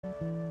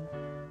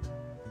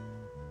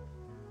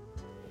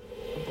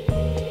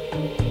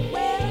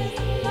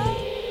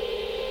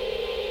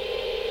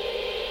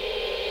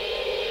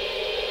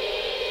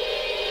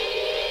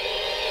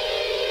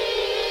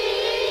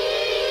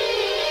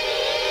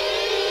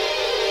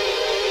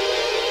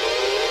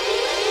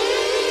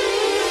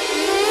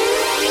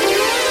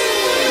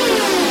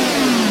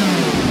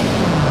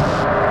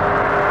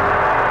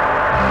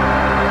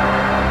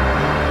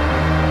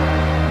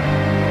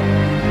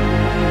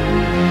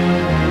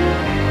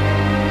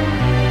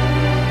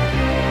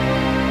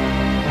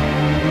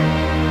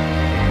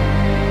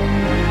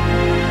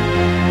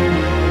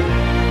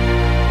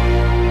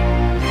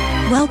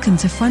Welcome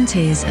to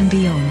Frontiers and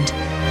Beyond.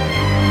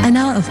 An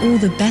hour of all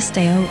the best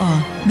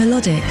AOR,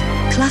 melodic,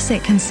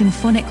 classic and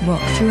symphonic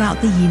rock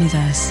throughout the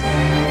universe.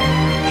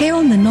 Here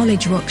on the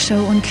Knowledge Rock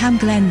Show on Cam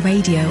Glen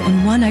Radio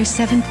on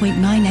 107.9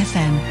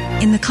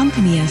 FM, in the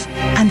company of,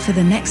 and for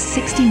the next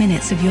 60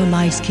 minutes of your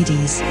lives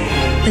kiddies,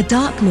 the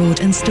Dark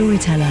Lord and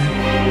Storyteller,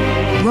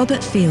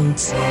 Robert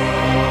Fields.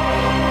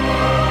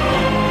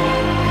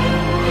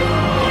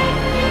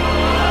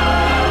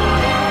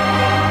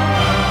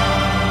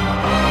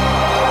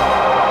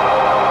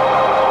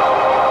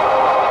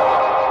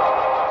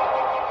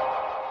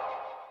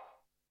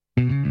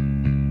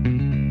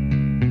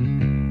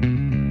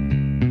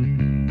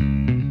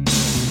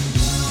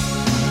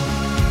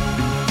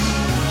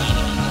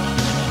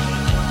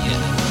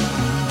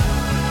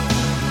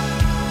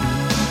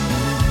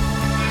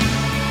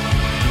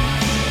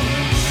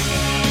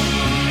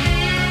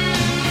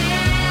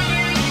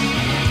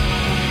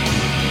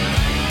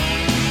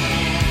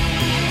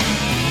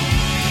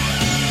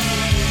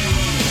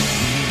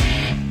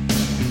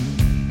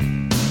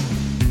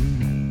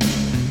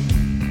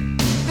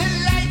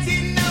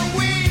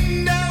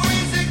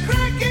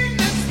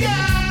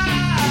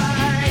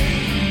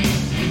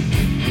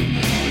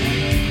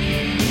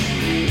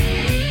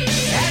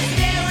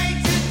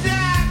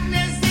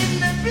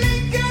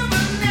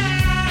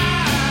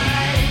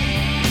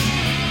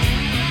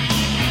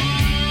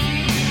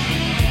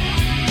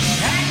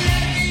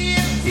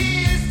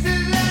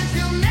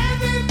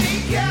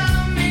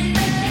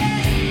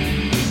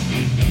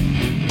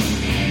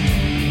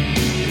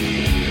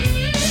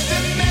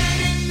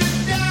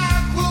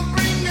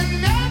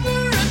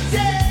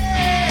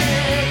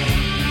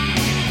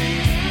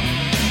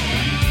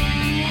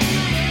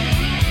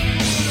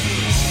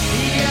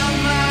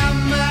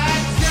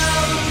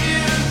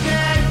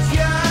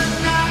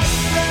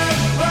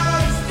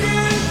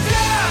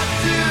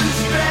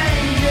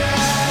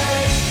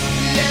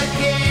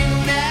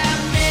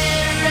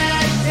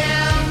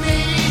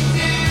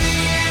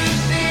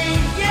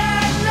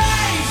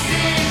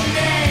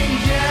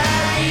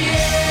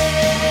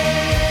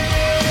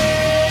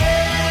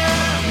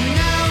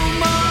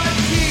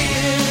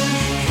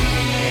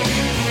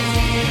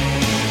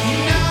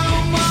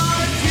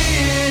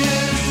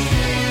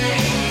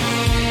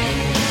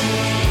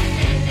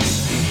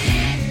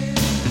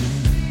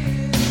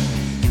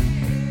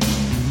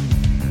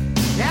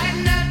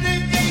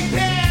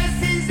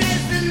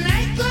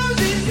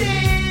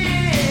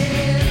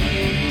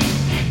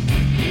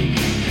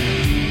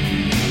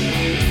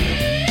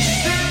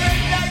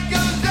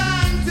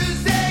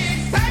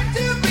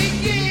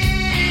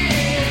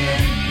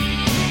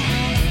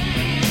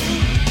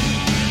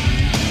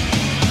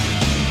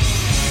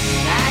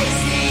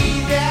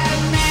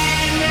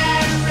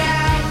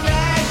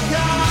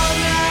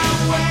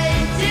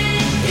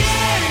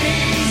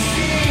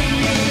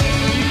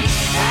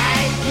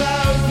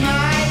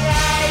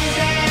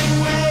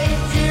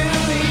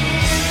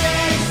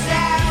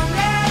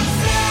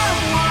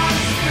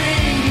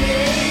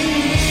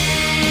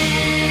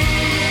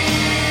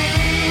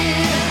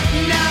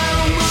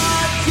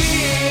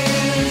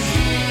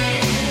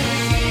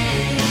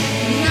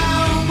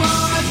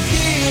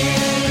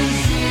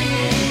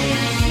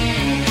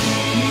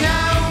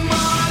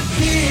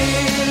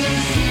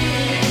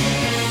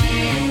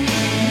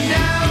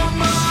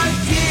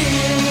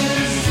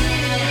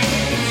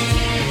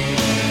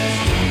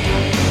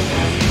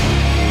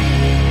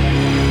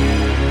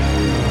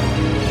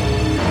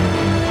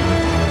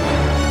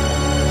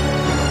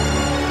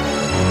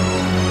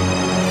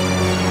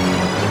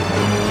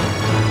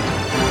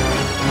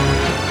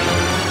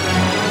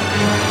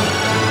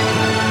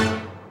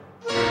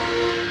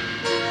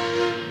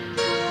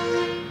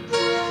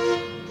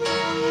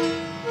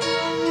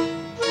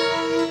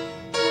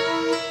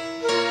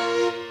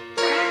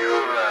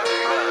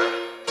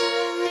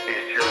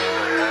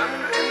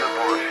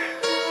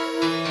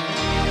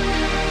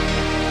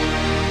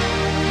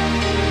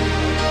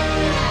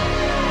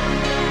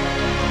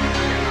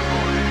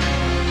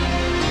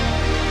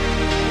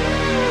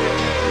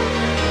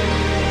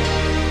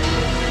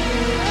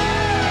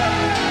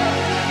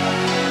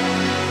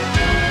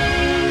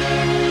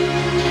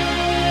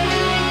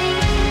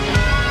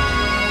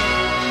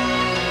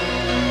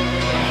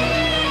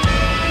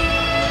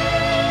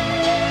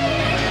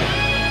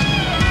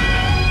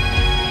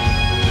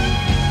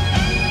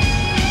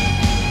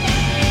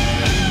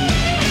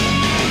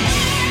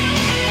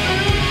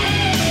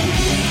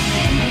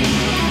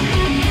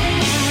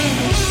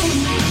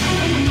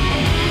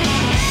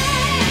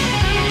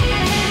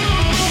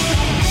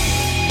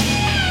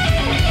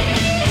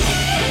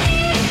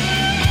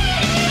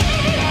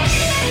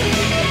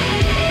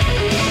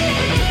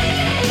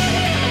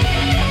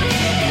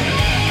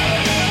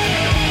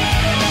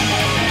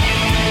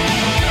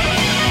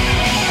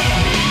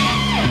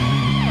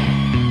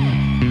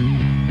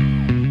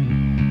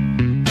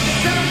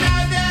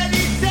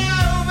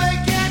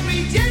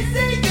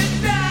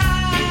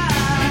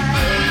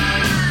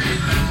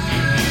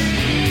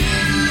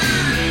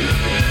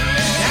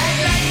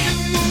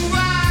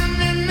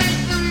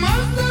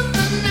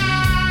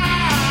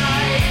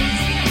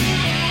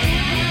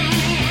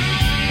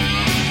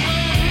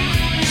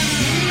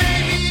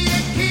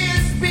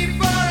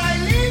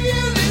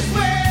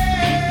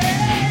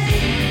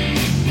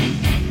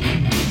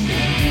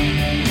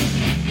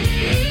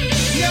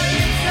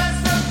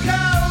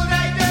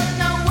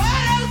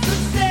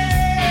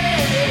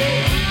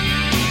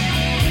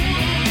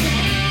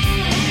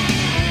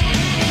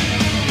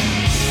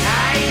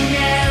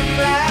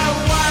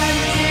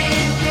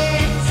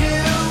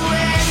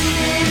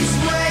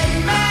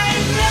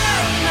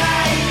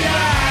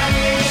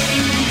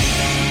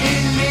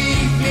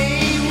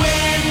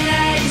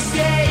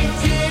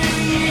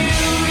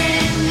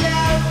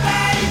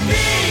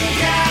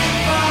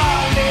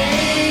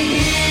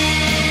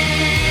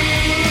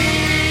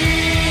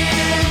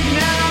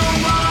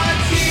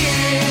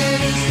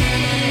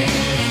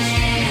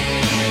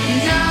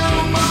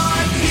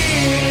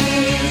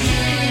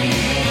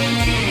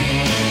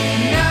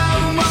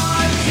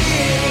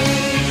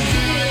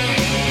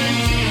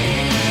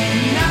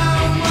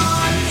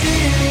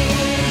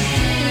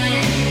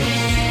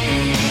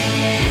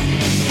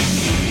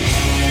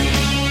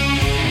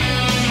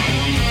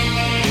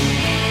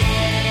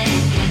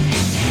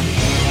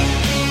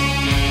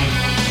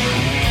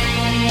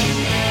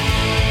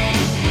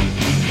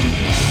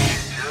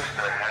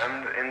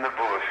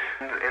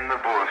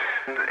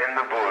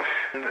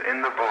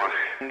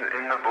 in the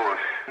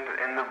bush,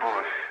 in the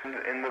bush,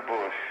 in the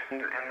bush,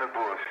 in the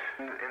bush,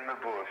 in the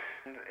bush,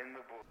 in the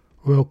bush.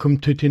 Welcome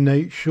to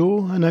tonight's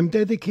show, and I'm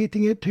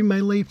dedicating it to my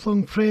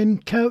lifelong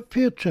friend Cat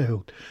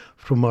Fairchild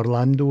from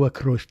Orlando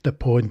across the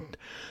pond.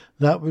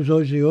 That was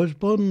Ozzy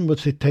Osbourne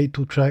with the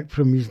title track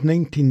from his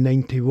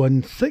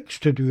 1991 sixth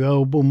studio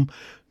album,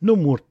 No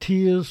More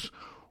Tears,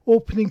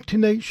 opening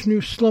tonight's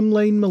new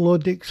slimline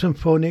melodic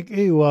symphonic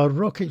AOR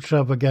rock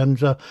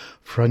extravaganza,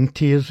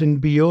 Frontiers and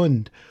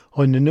Beyond,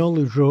 on the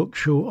Knowledge Rock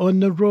Show on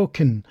the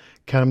Rockin',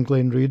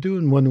 Camglen Radio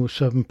on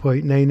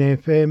 107.9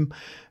 FM,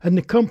 in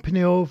the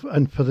company of,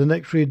 and for the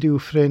next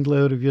radio-friendly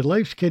hour of your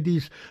life's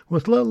kiddies,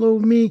 with little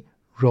old me,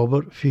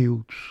 Robert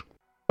Fields.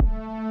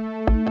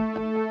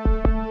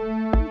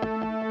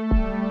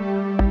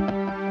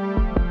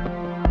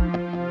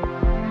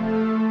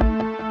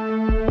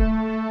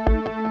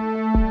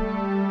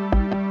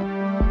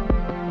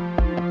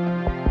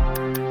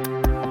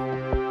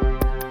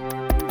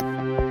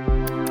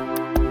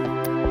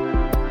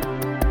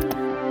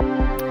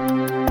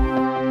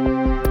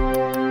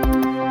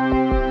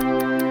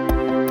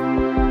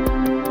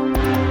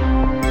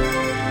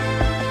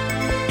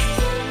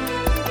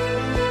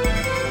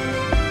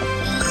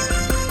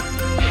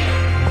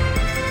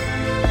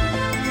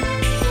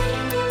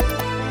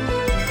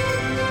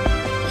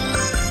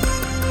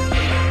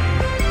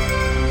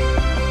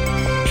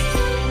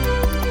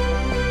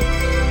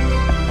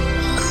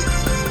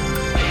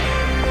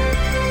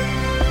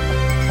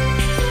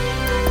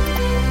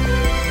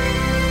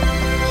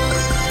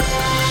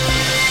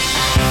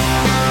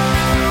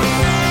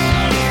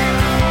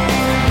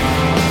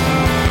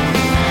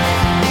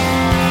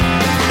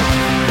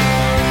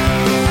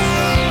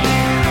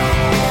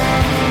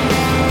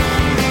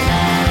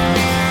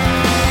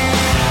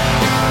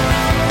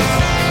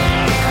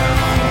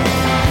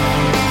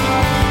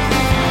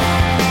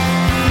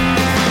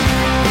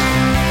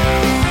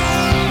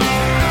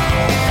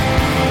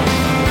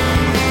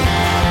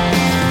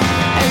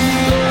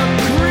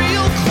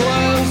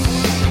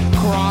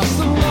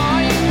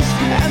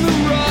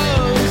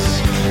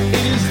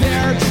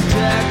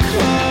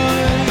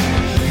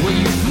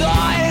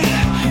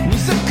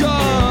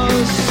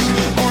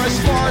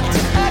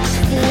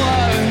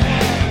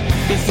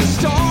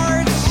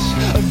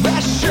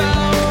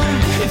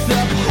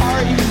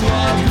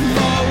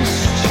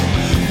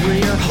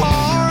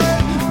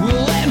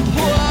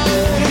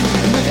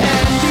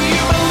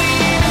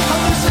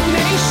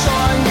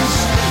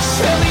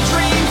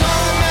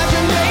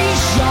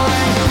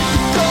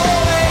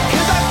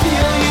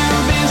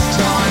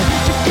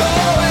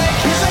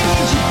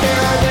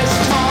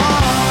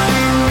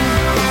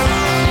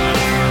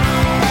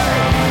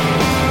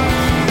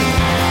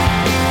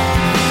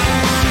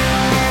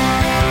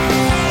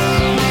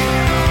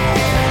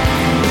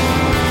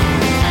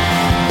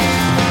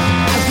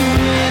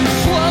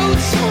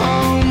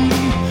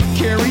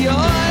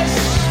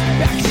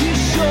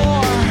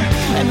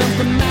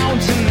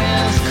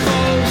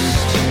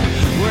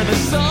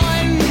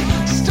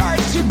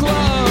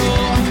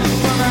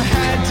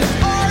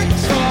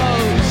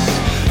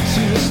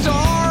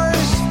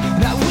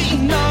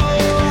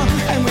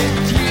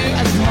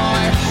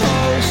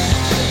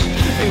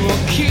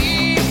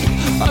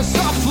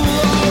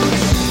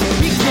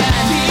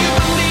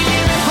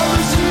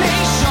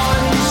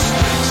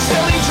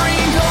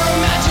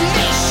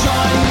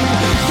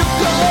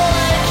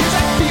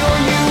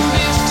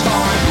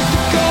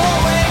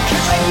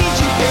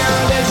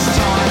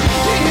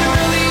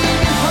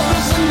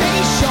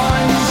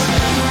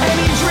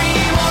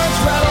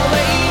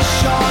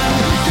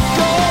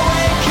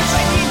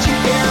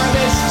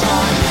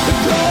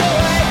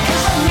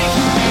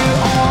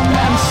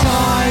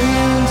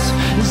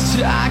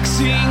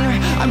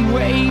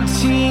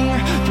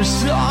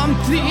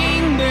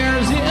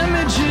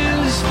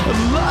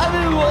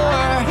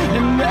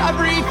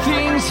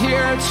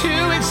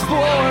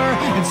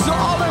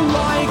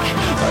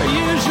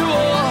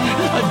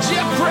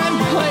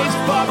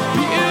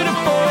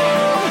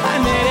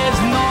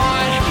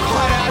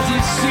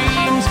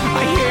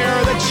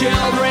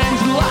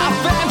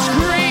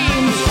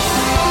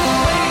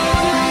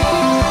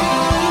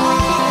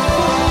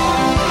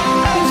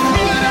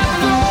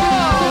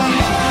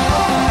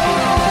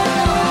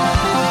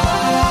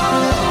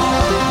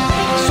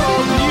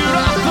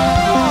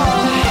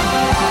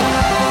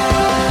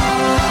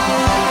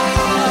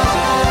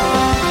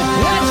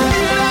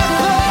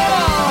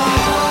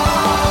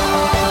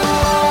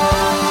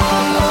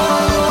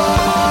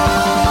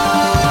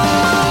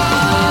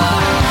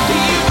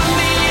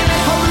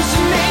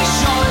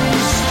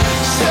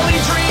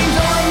 Silly dreams.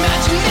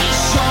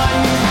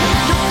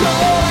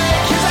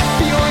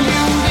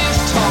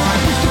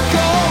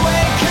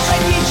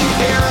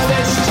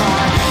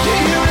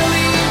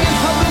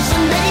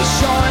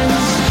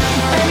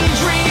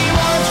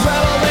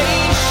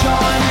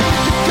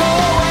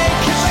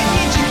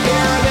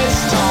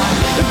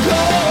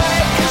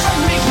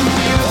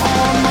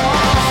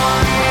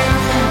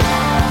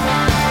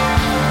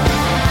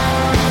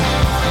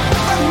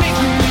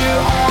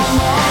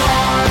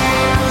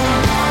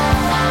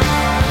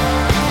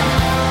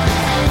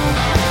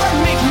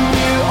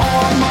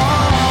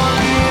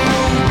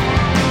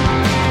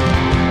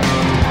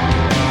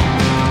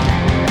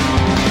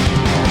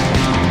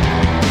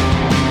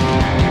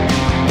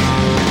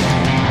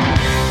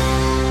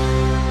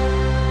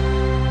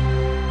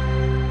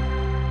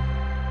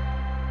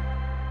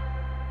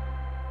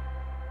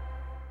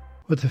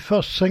 with the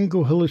first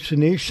single,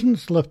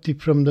 Hallucinations,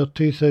 lifted from their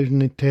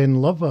 2010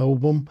 Love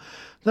album.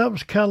 That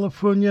was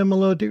California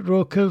melodic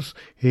rockers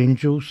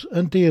Angels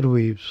and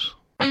Airwaves.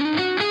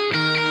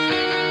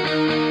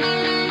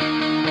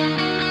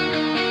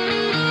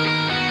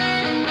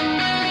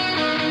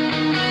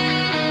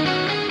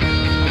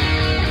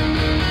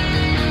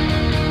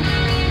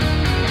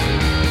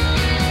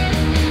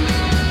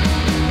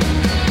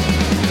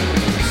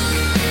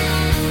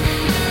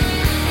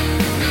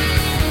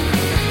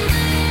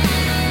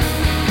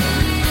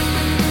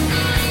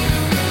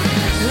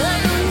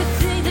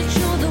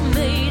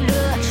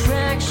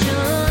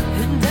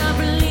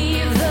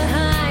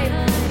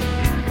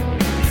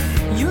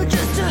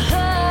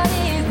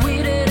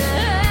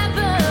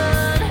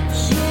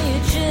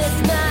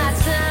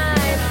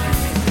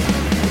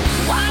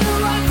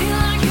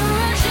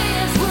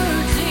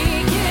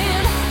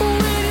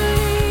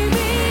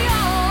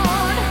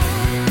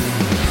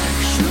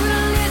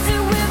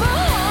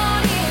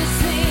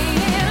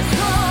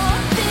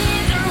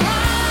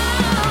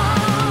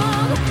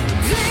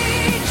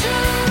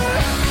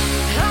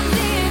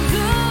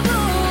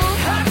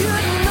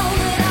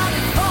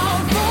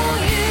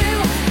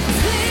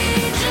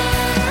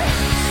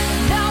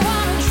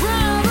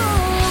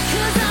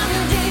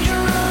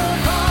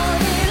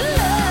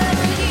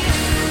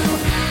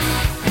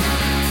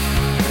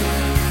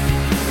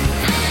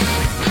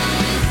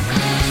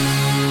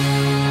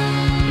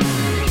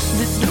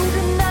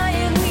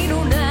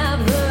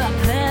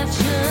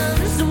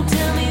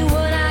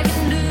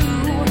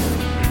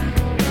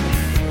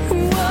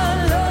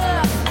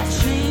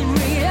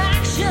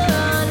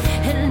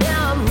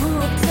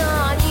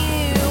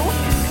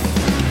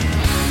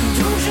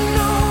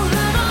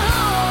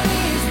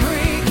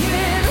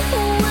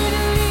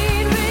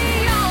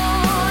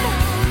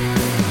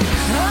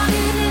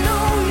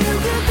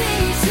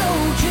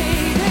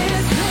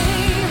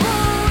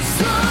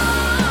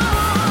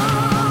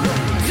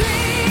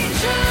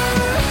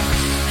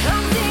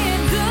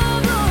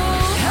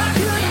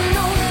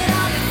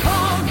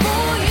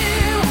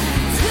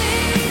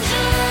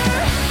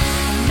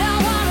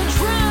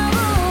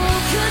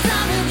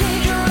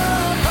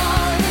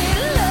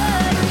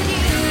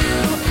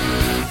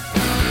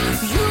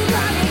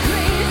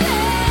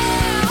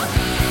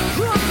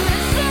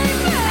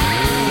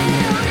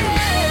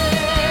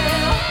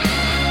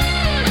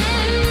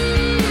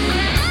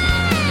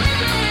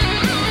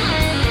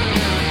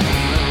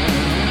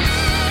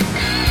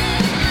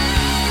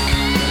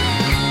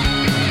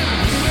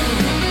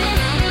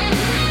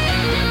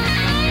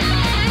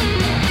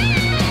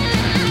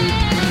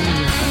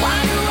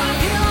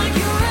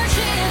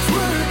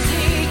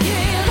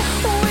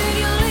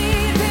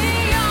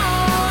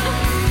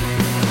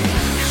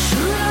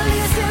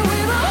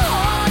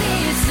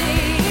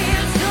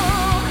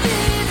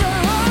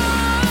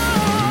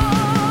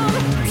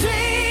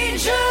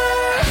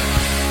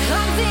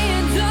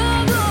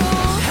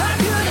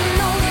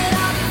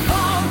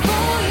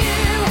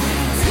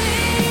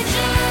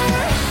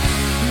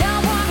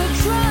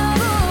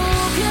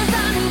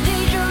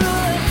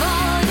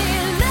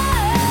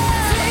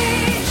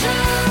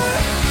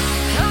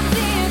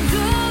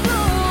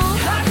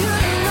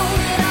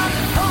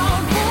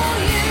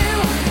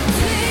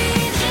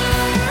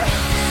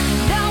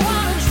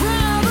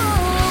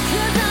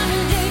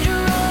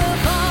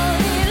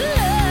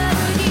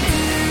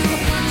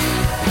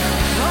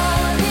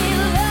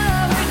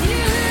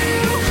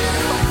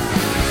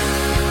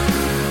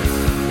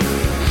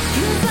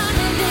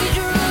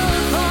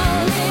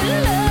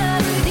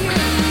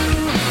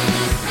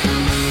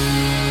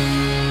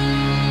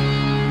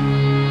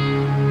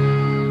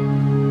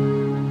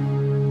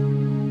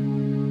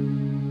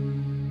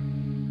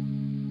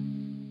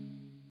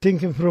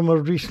 Taken from a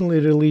recently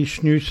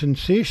released New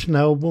Sensation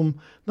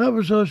album, that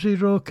was Aussie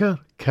rocker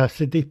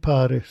Cassidy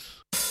Paris.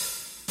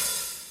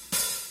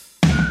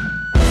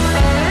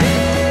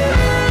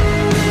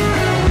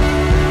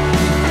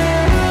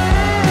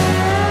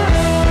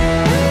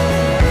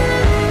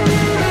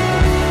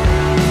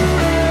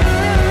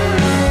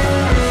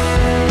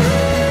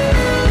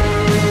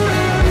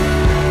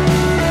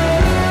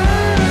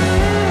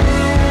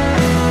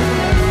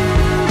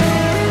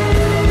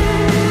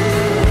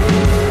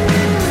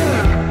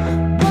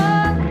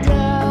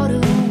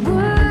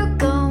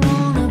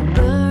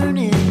 Burn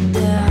it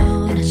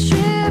down,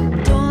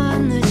 stripped on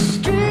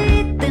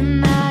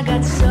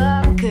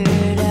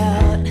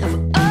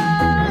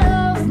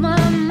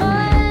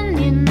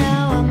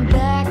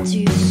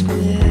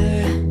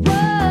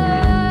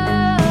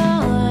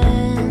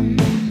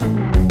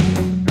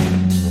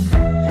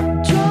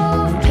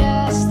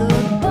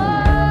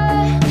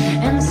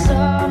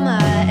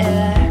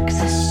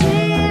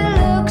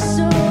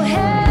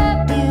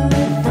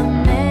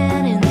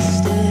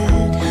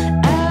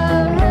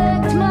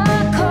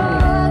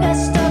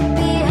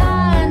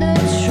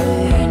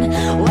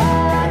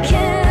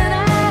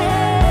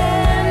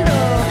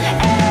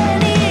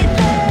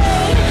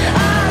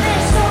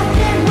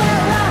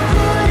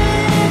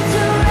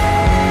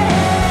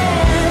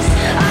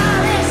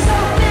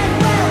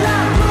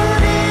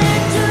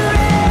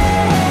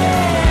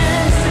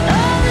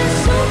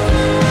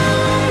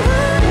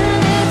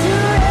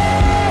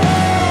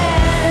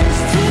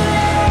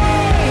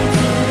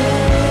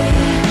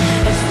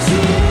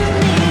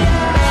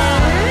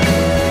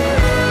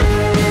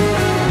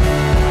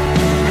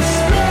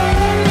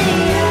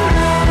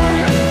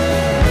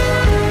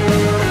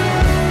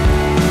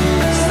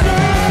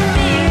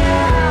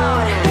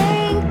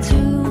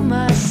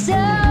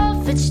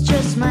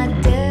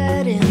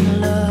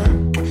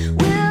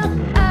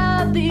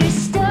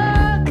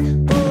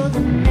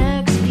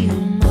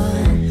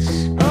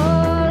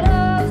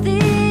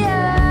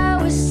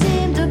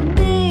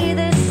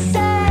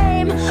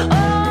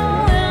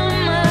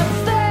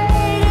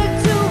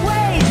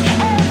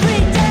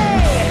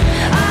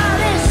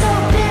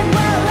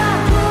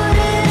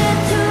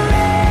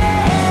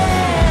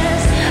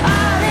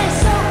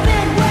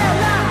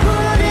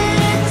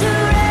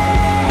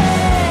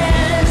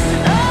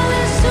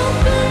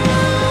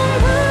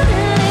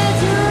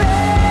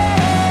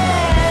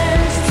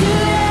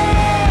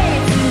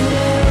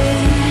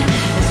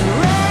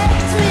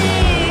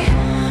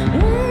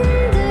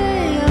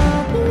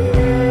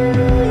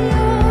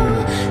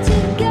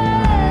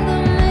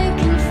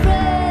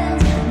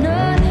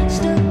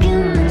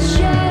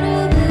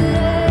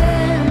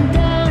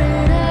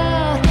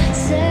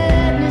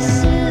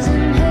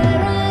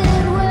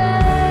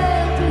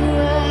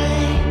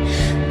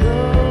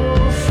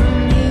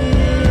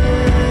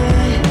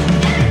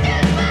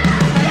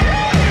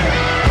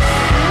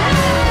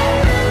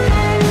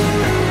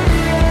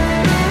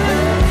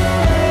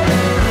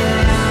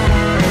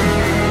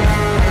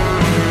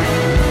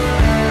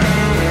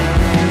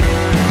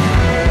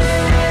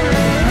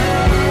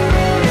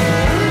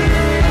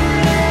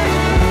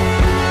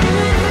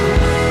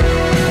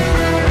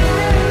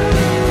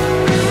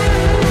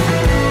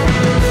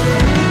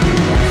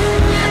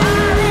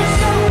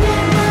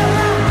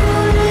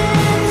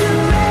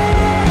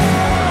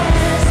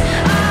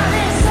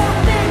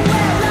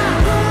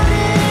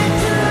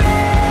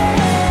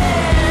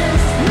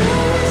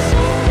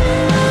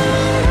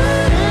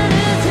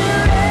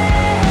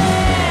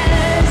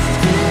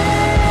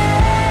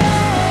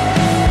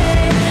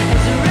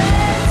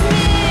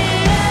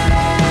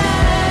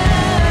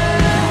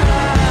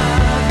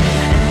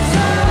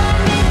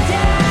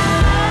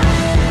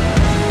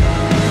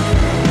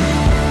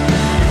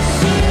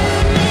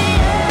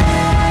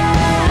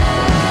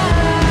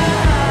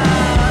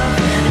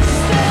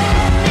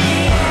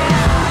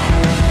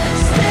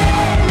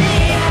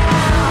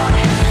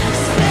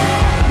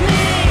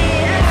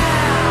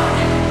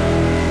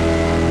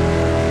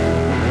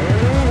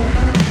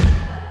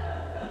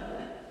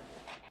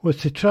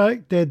with the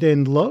track Dead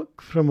End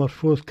Luck from her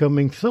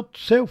forthcoming third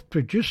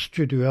self-produced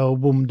studio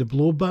album, The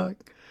Blowback.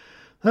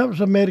 That was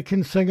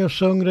American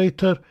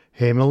singer-songwriter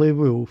Emily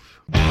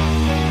Wolfe.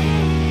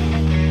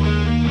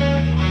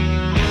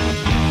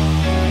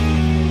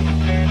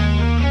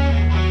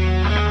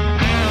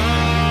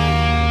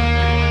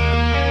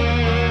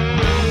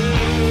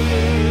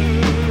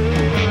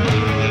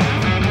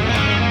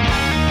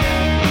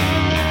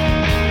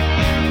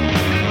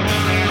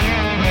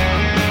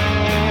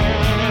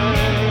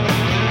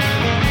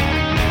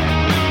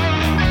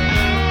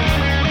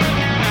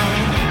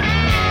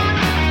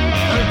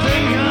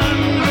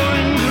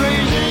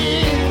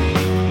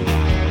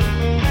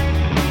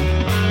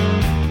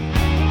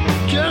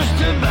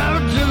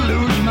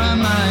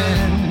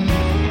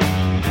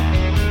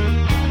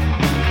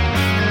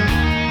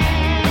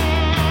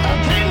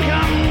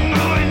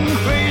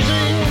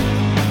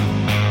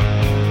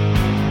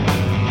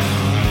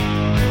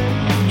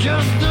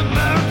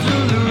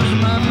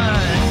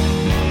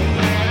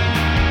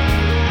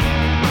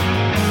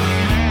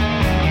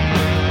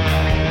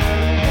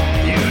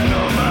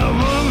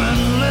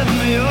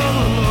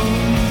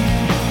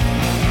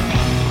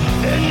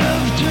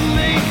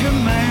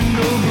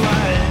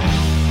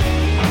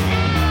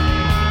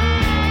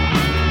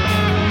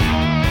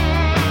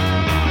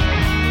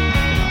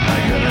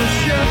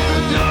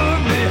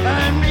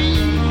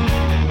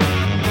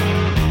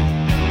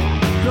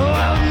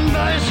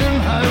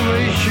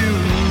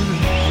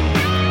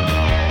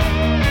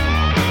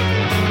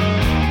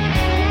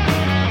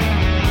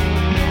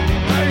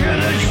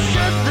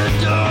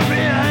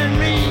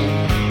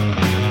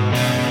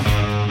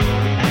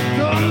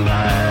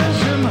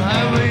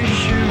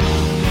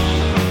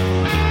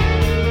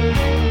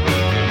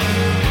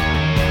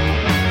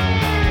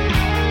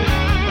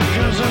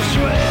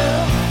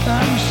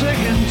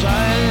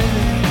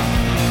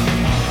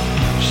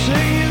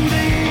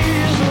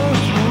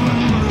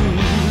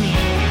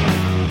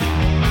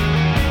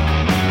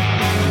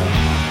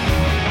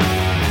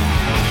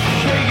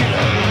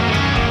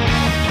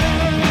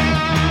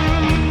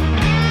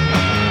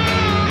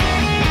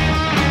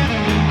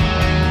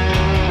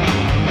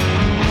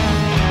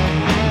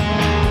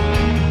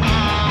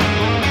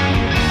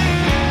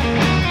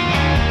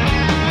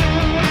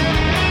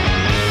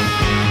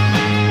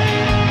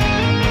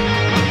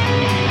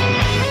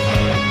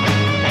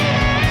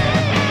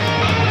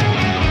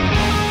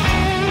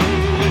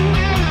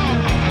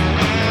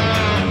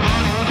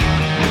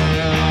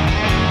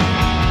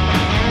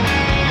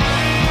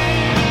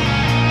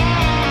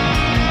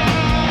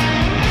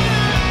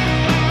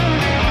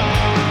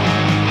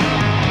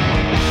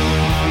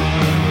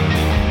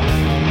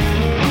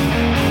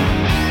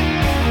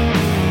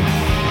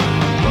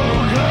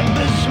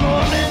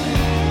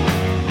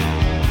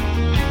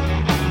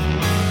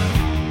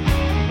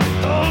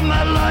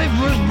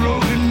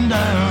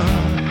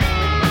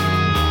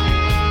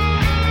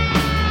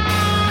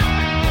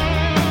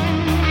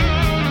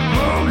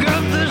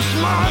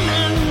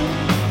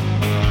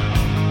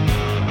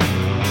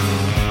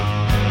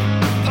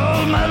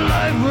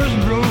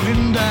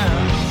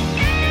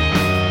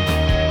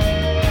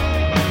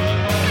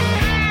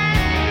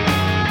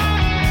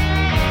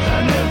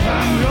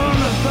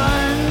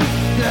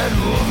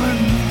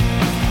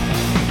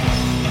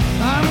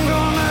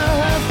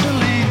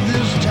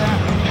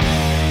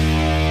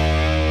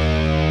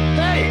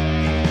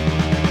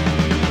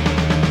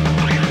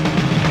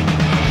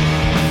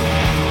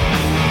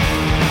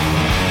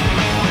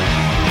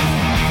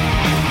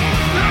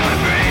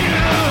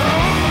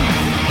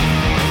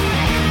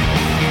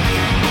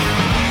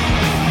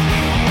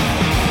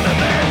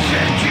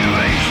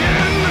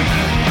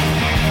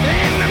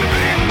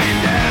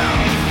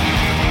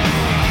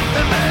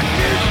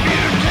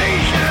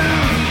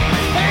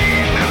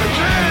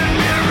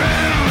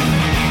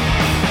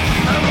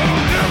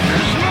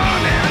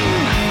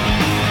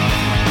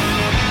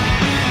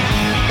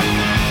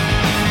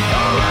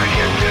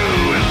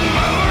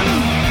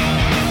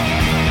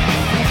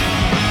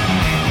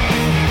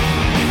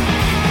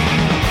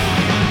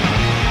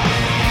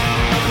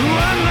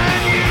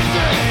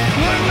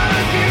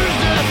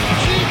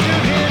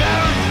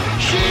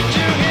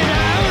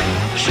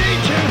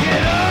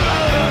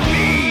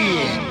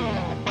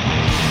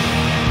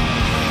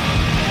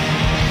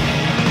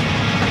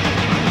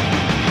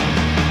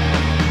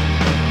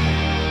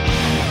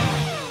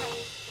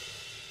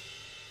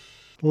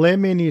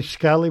 Lemmy and his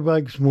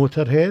Scallywags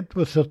Motorhead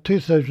with their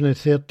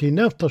 2013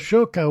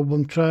 Aftershock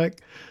album track,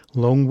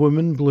 Long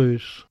Woman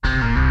Blues.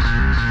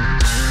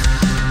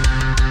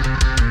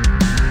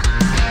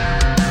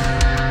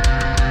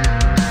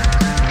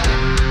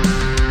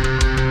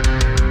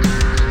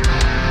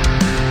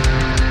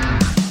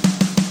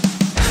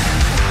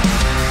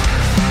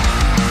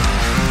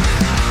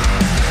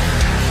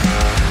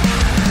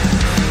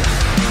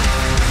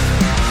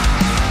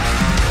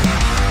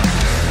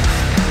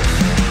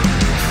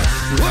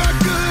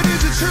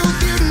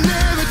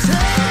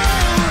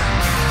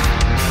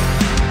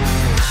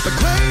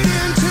 Played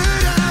into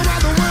that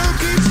while the world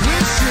keeps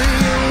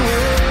wishing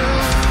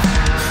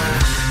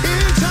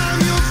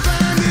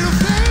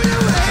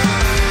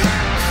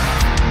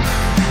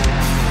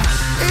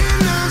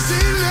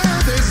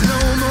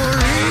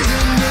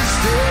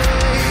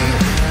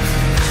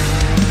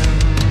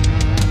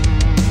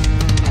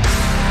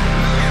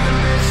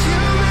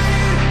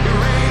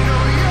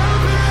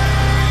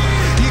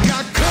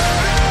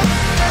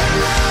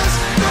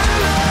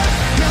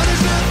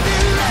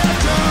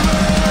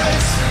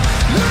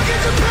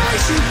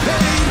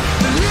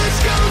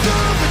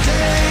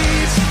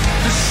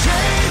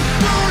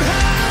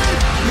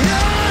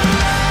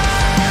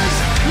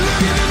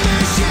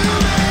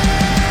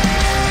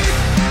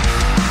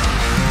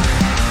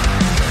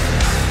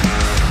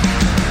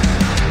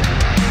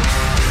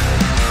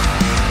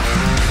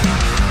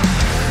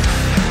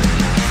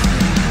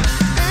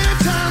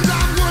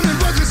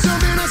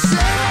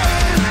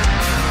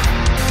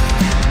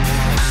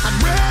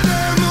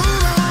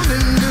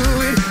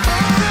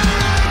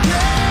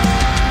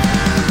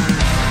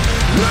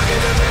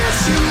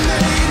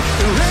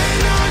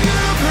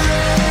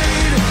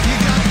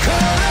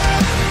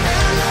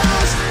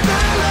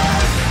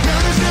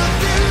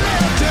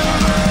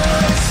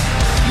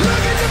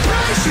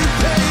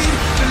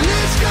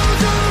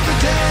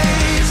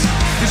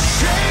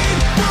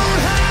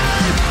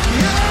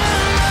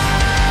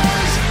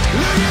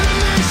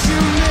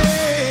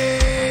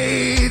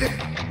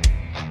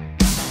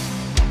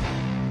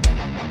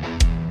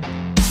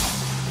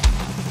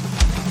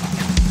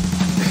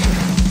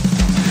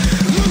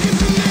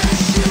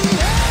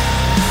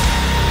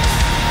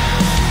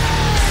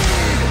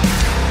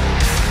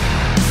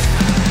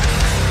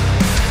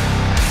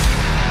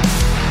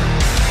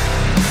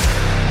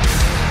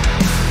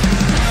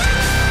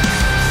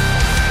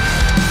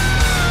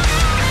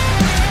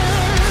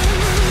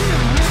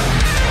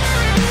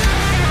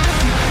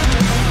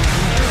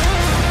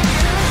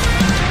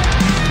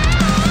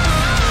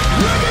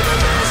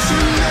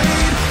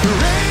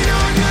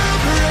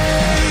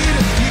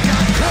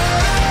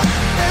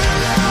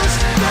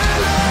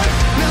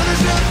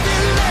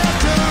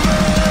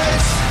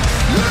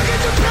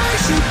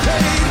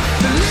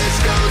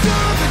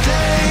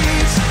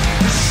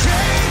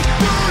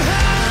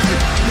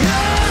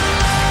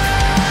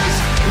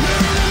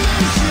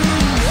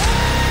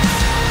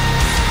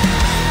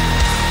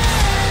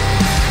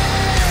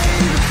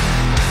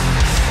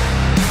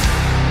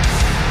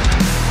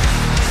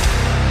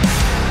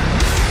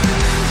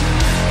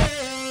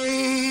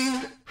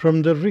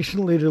From the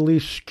recently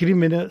released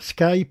Screaming at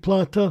Sky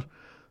Platter,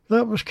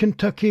 that was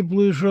Kentucky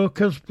blues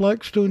rockers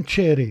Blackstone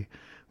Cherry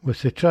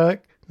with the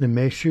track The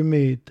Mess You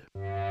Made.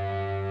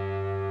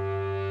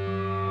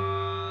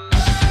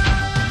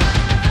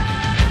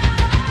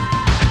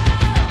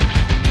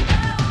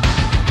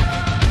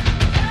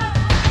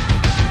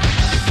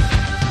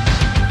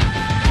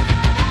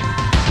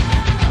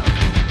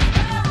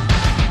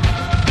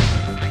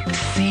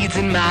 Seeds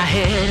in my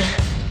head,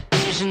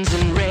 visions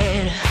in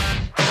red,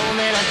 all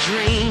that I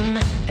dream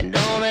and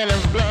all that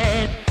I've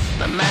bled.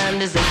 My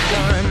mind is a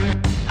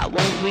gun, I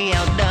won't be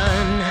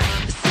outdone.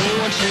 Say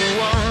what you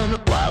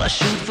want while I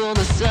shoot for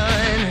the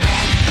sun.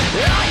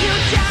 All you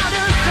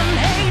doubters and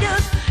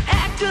haters,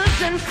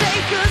 actors and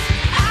fakers,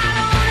 I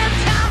don't have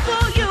time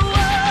for you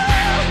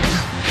all.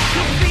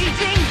 You're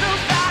feeding the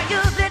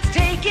fire that's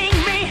taking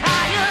me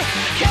higher,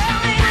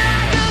 coming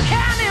like a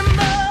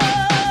cannonball.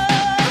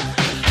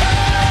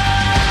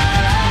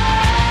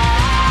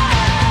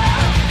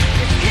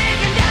 It's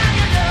kicking down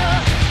your door,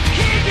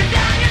 kicking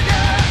down your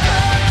door.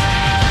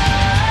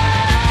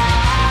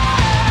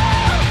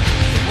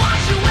 What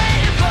you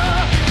waiting for?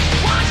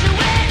 What you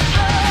waiting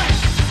for?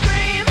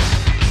 Scream,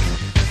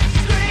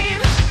 scream,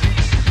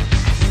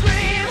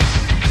 scream,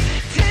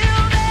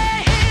 till they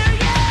hear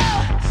you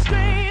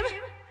scream.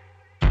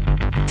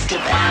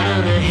 Step out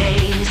of the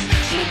haze,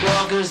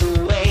 sleepwalkers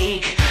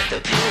awake. The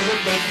pills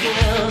that they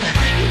give,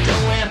 you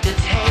don't have to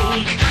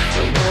take.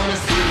 Don't wanna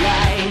see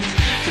life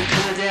through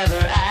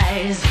cadaver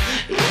eyes.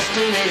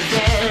 Yesterday's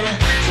dead,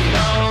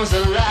 tomorrow's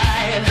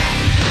alive.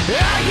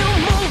 Are you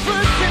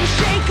movers and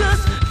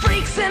shakers,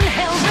 freaks and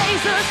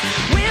hellraisers?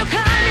 We're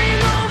climbing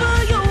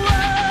over your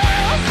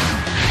walls.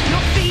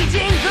 You're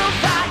feeding the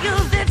fire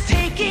that's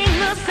taking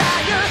us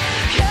higher,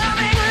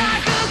 coming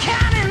like a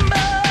cannonball.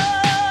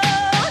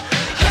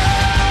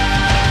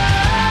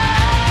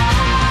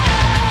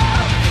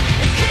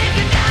 It's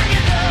kicking down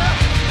your door,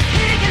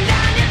 kicking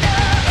down your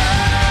door.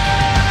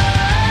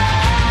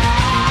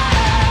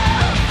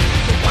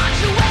 So what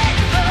you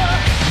waiting for?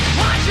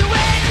 What you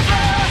waiting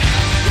for?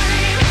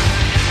 Scream,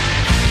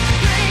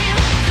 scream,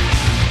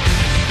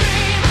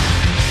 scream,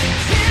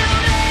 till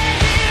they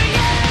hear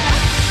you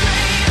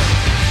scream,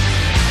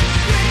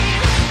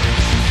 scream,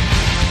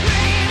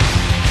 scream,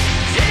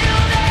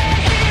 till they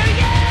hear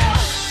you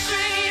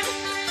scream.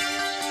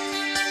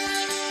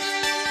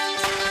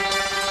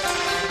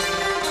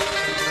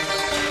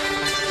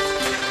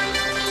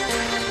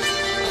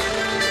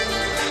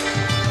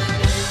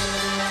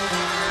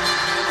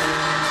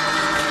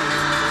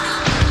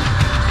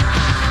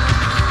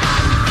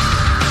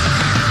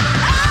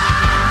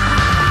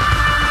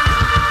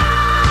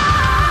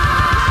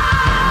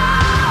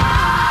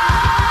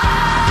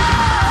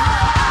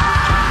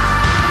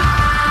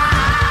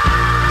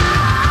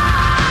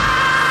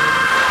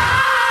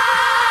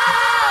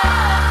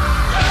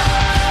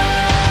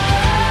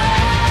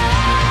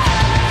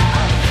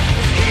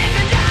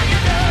 Kicking down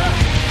your door,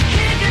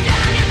 kicking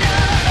down your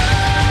door.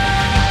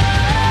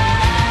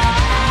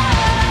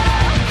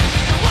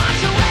 What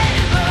you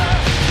waiting for?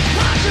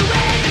 What you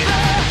waiting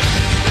for?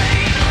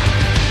 Scream,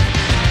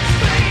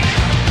 scream,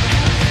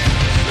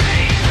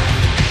 scream,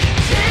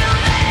 till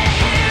they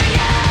hear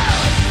you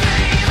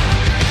scream,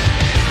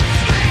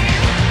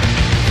 scream,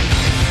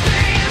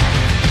 scream,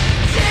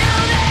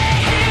 till they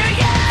hear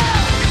you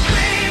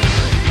scream.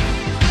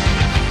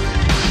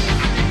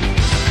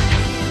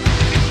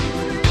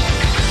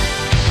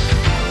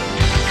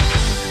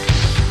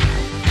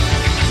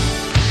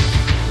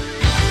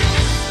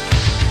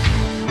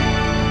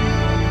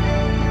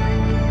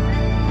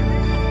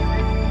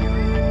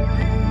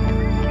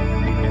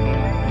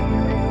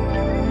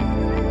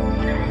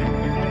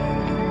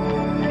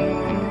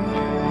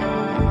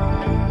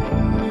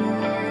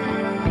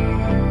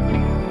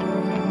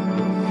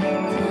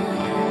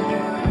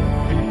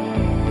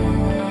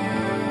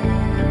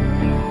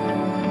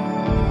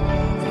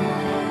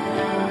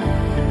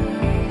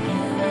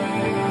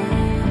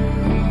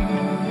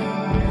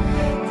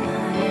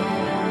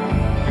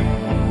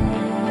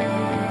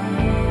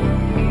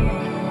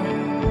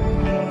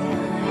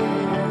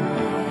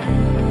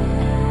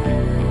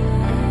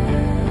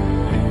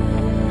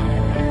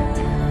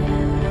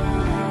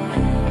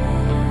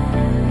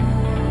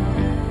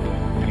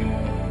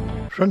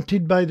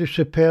 Fronted by the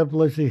superb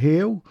Lizzie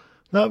Hale,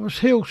 that was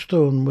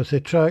Hailstone with the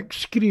track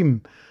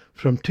Scream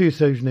from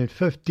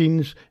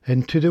 2015's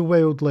Into the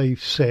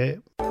Wildlife set.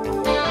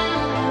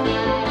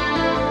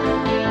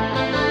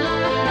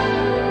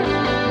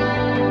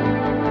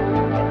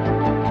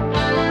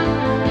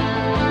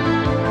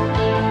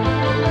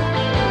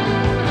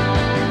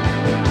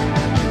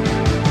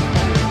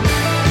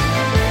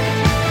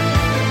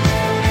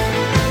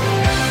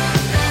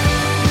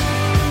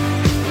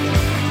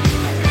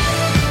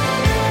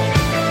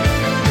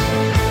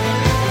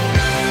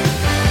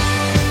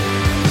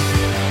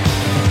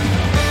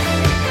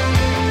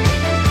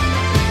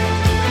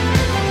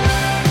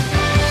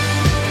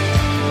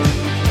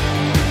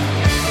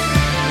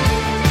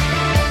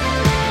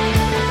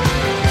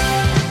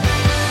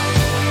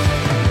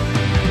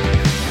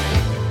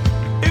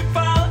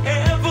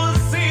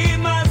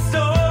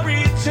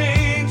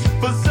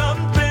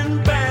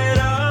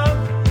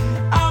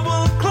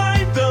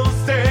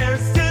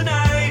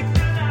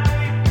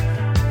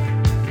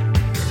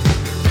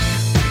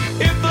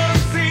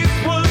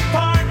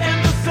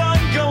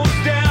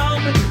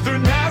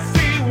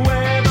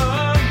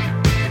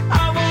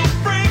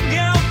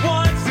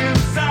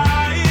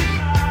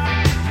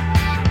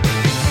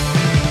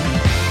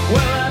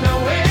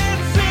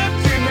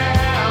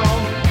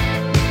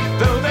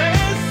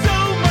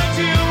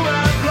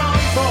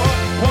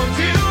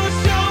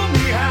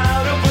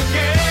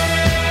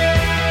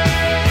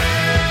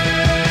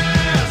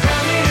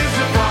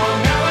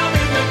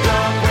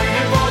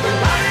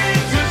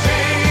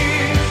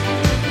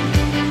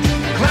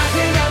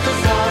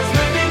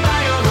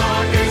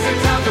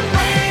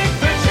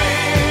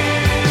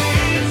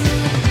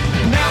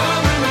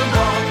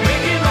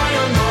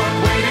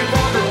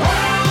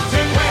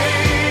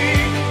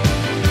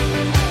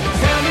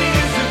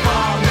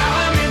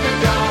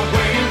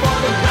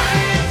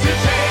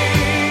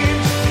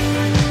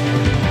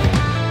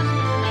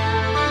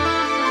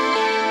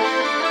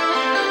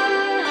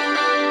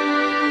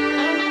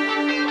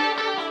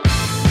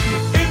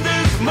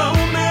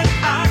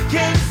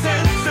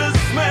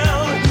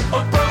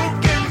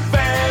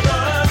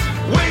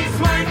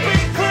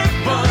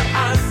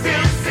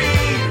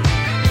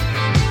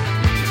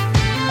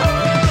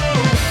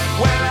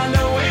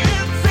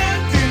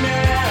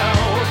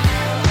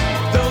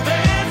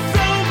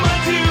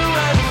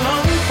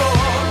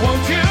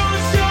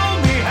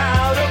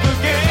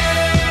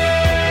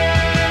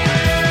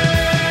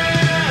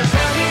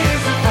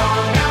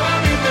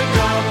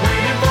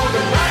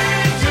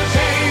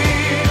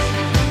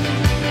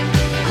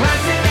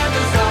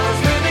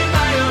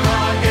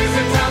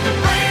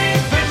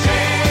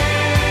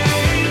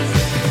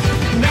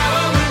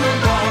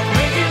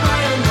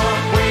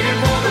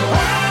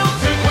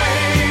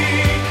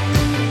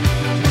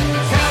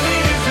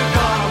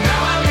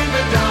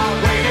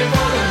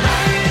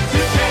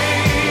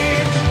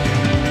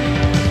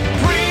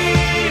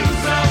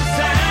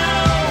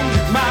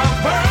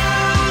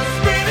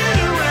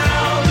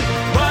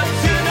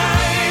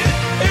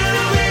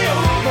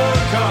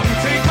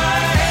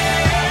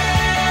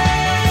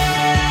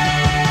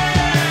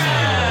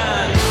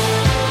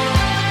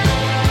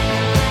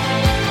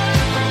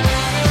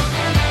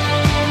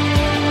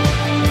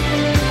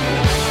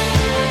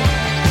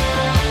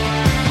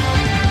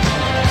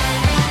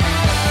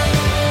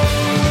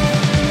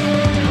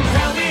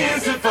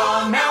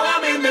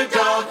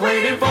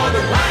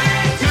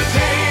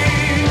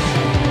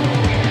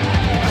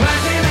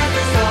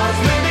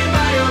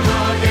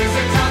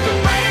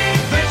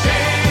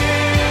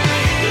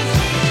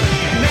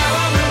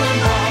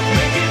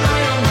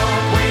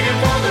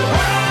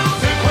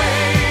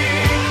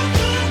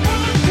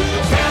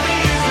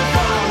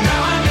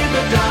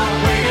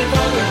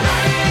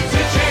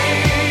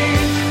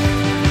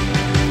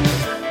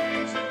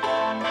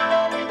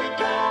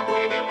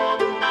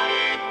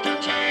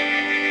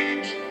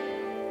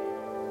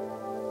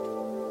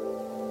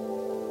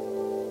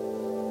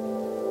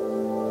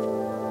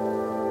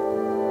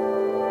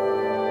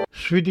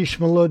 Swedish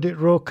melodic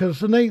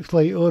rockers the Night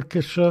Flight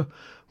Orchestra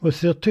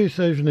with their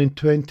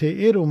 2020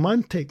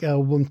 Aromantic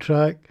album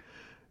track,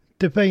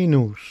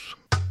 Divinos.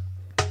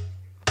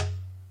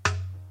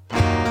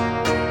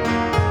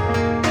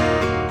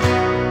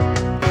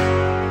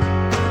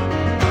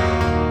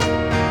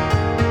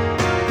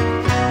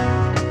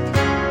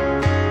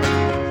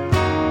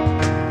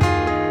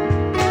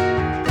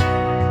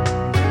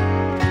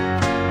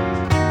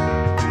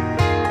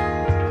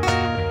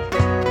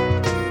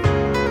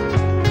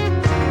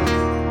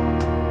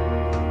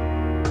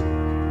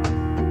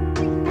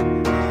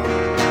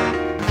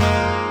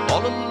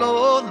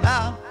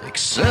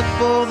 Except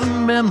for the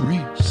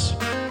memories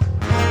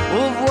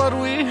of what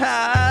we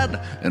had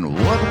and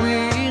what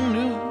we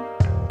knew.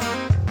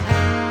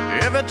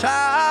 Every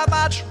time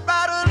I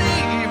try to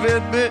leave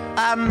it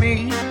behind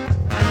me,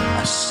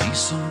 I see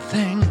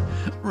something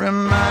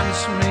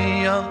reminds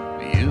me of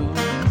you.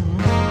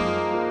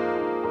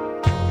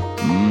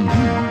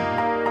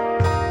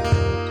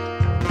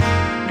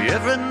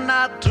 Every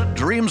night the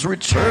dreams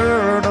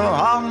return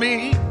on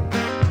me.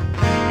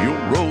 Your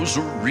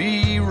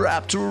rosary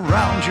wrapped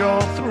around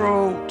your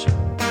throat.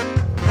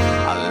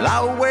 I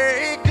lie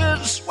awake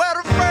and sweat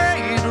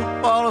afraid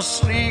to fall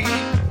asleep.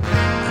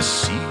 I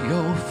see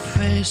your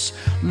face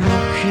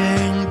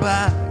looking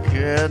back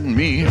at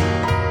me.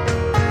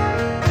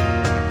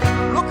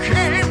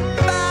 Looking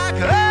back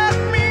at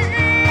me.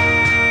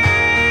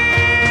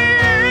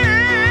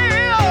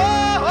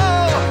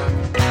 Oh,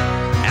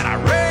 and I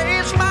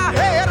raise my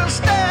head and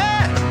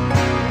stare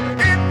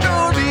into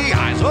the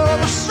eyes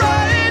of a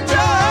stranger.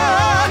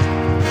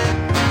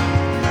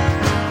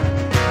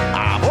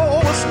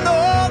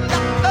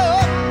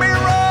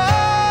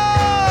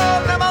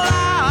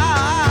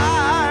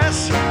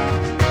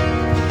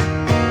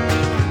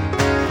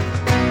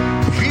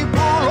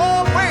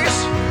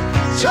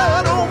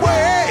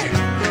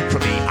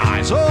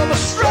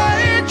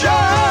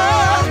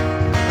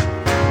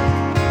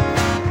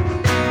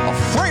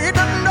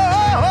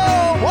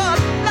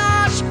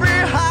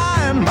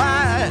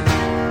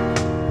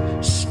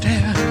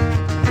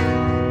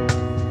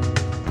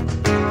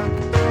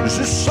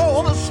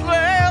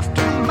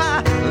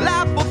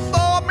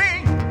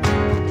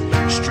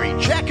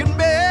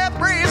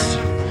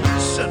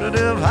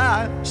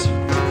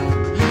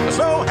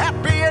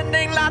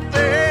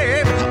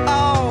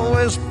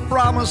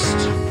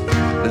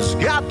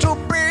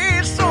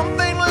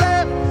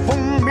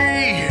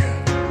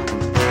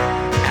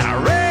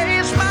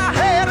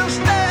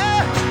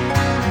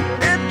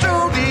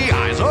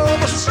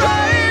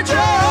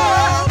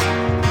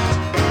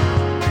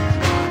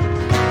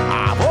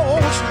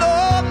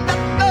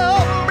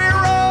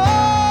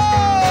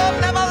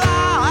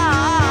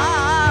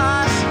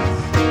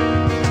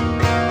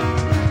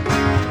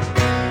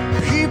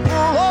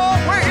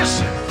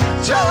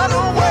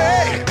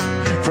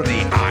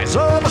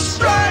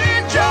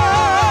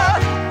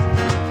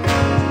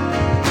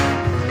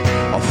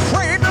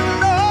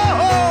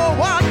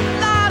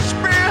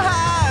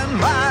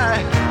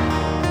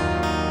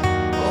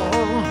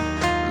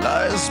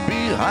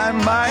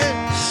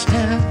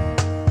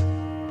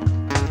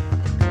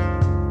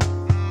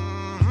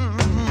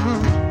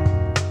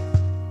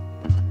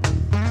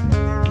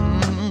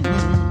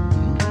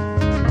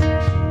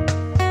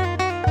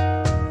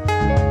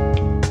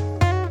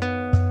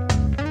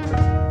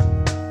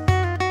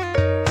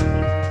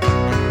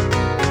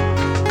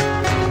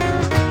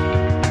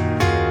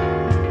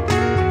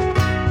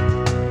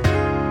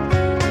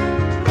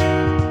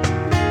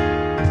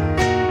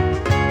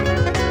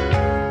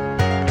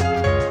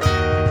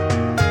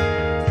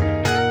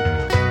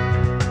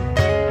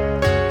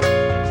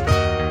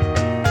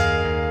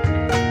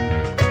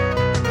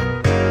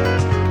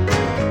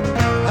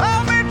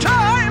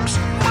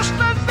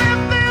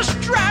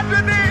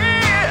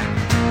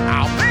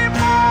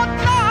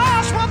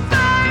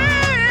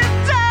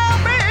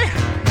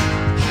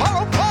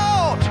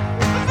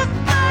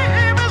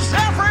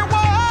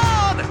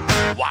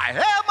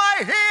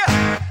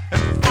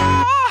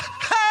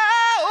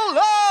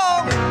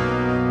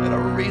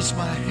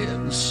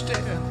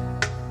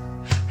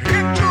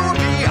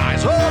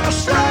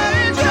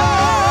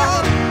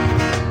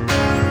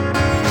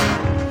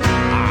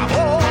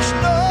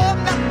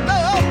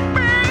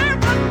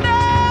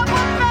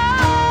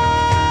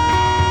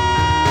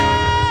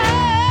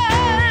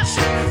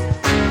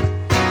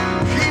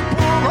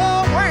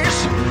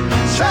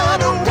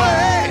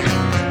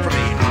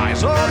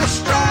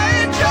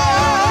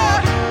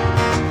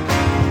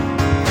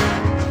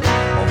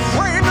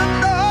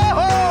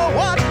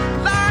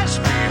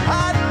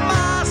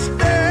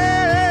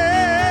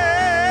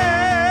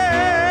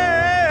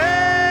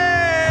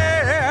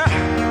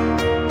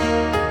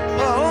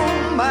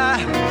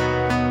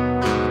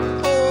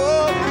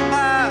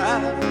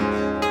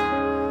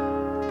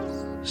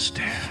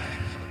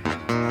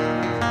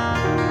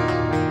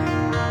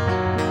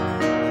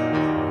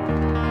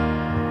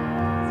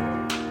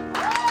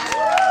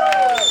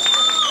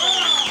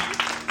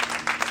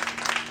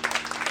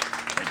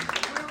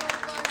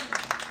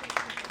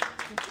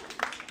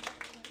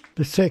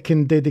 The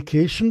second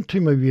dedication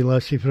to my wee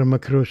lassie from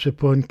across the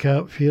pond,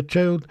 Cat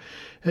Fairchild.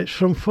 It's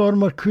from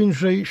former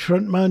Queensryche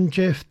frontman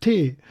Jeff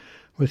Tate,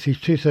 with his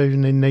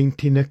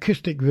 2019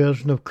 acoustic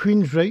version of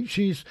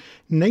Queensryche's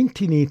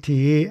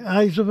 1988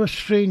 Eyes of a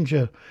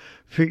Stranger,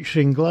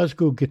 featuring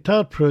Glasgow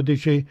guitar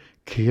prodigy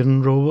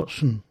Kieran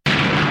Robertson. You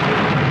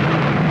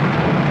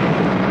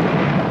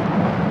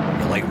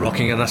like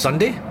rocking on a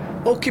Sunday?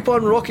 Well, keep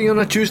on rocking on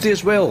a Tuesday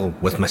as well,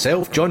 with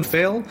myself, John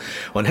Fell,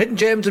 on Hidden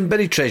Gems and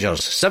Buried Treasures,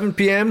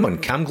 7pm on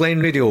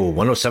Camglen Radio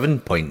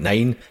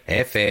 107.9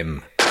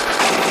 FM.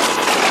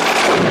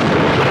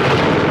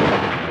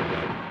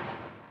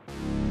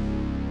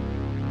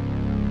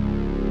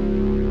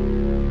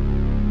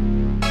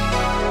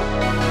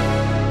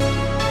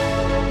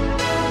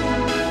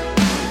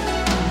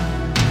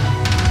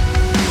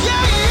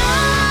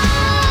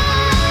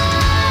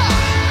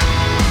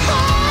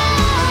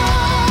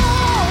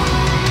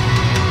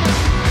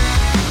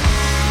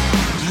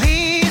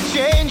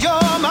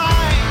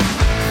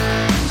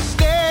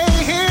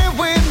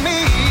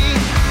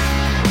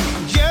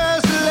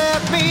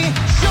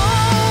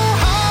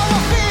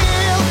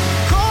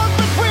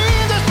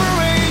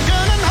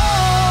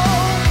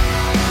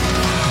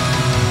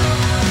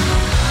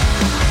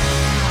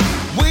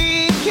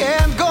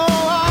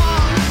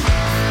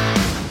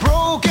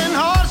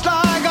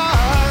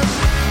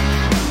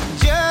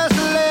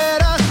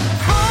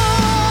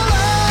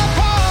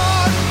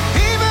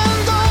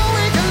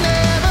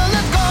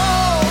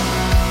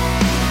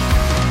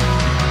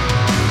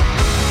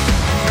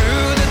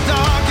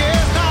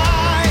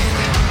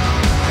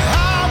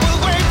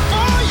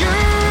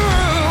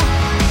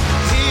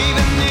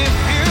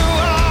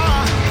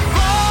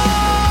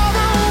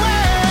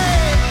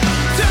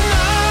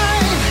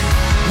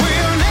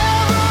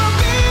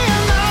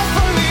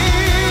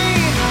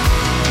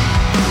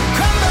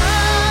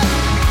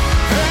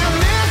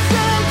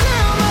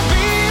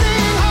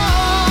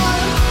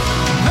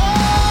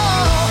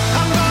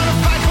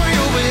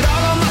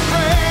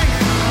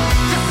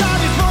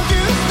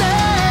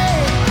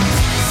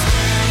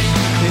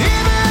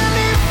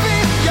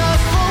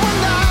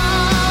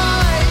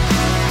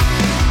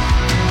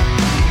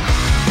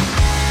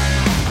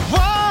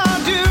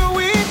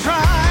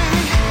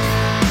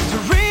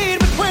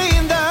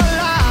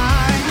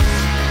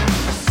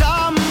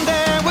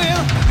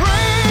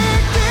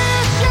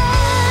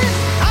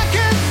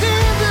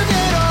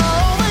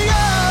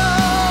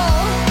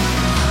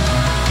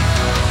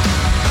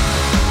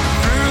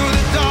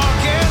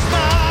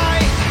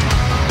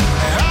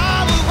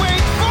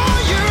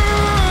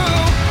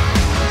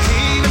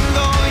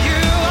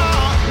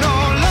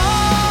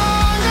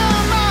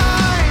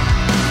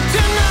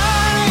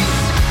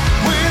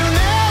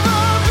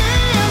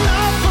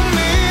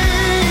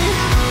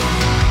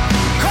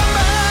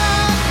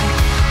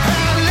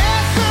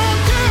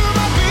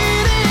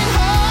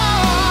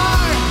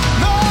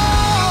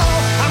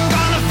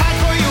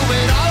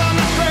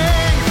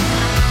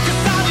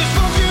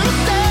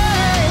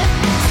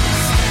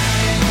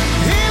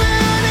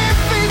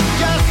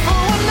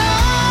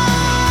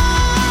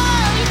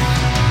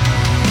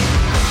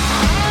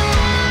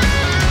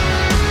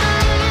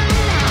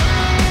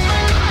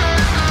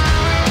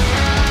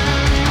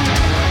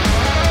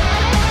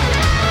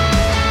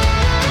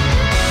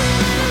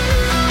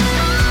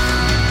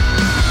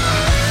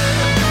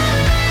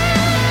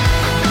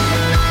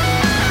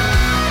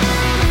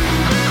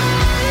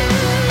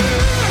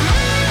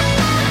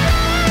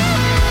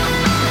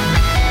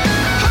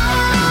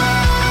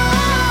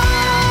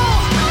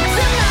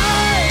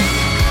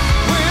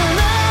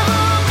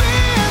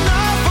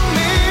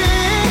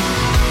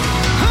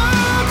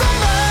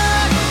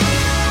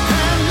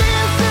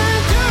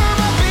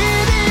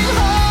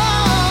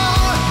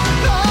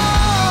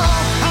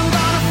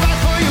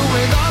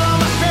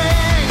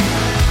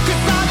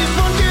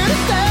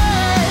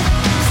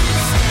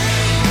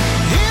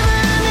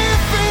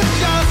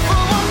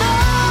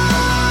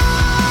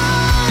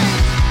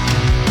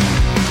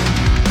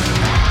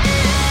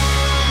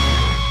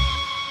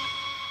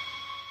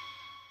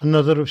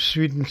 Another of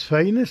Sweden's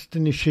finest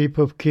in the shape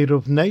of Care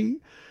of Night,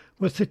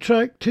 with the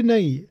track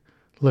Tonight,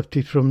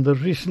 lifted from the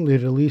recently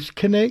released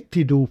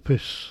Connected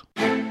opus.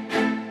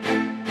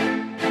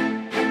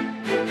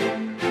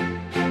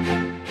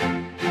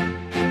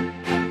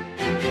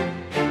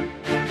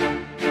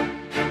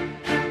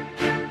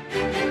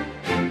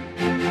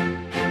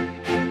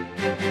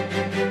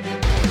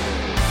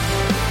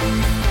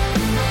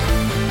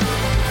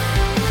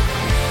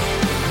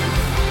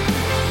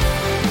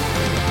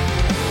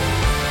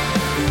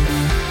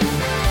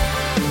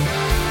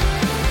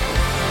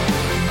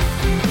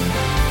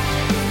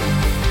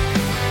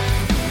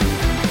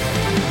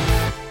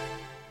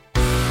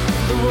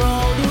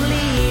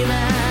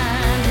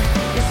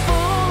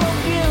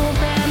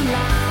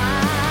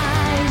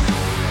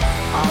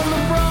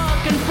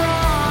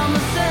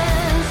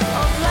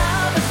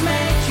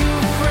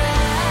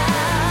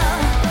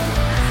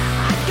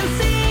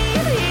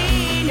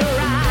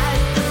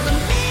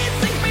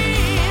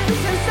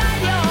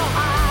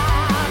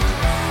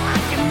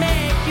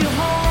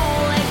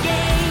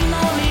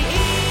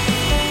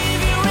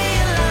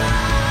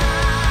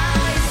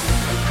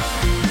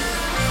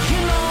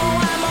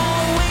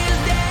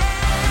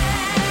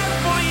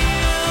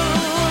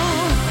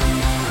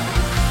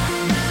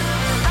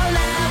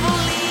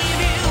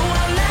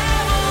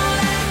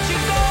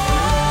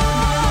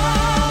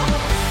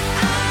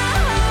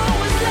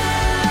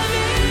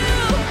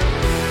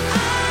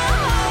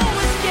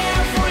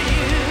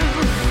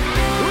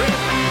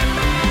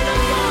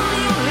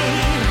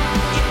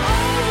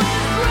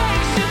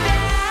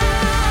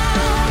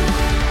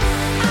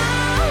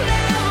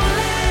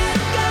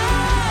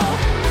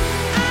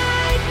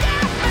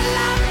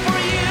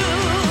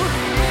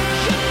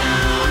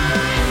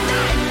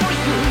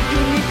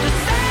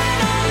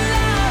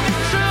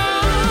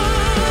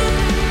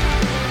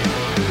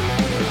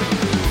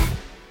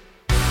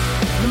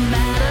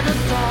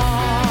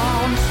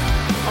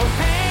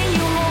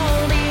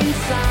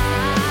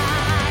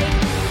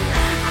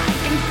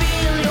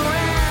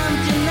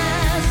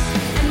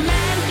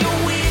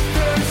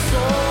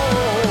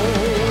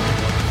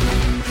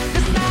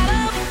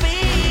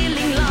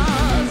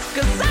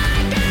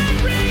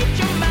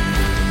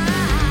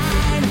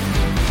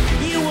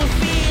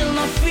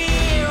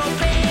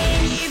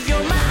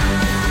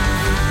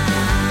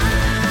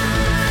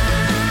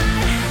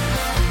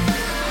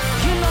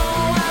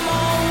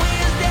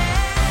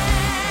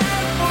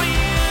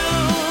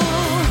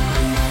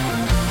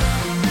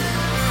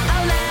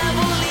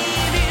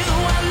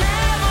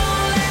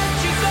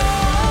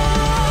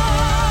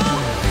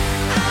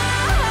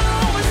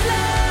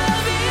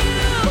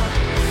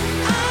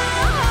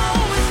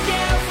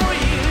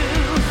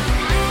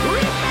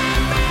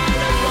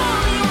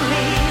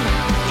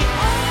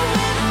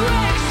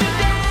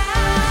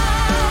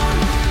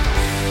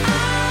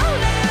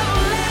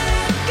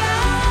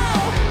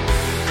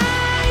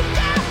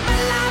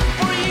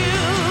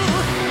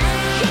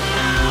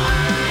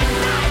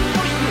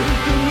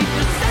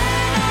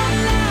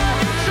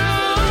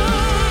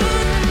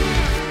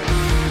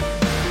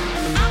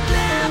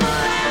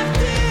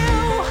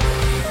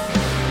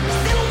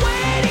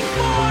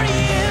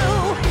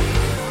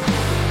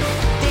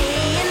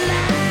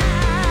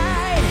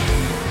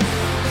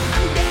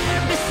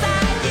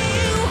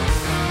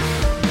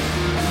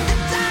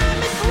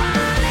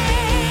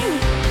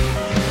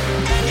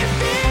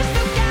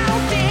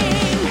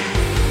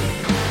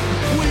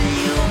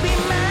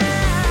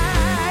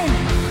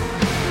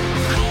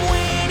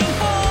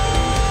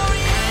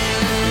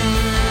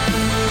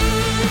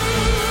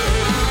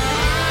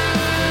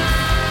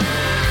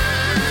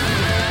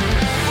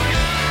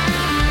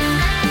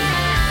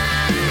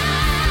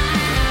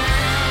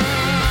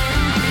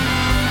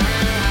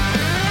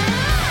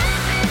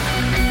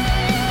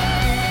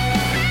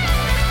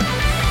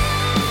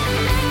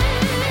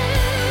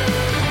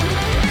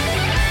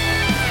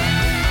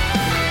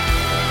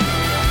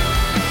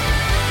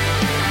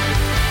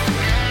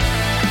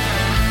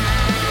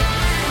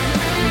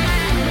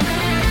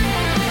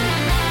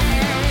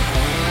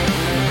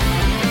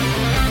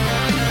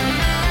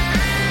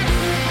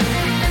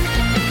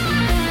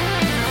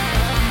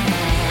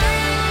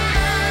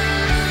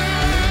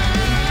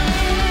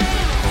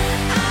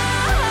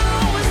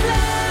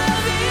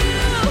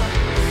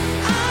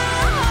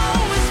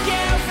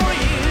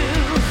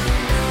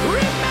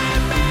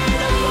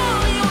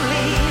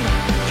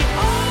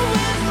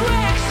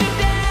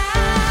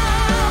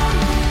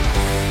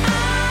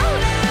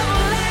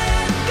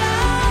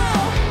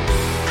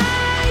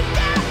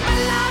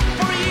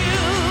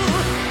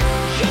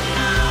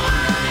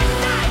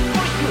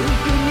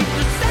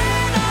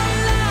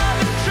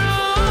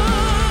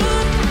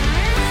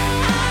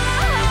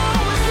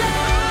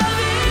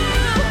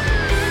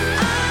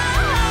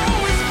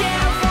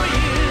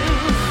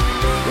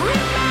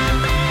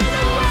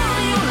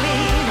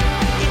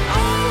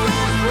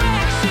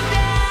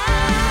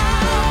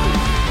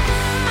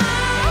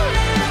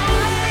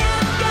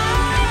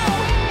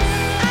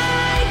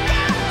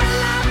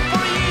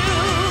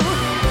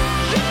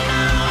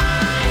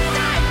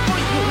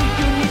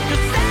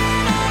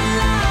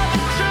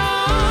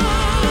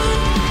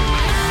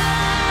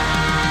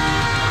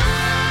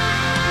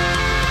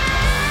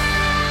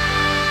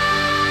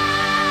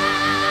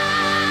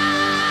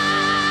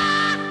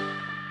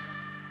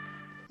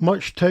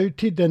 much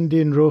touted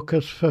Indian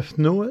rockers Fifth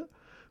Note,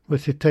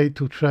 with the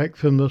title track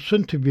from their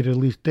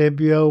soon-to-be-released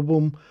debut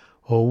album,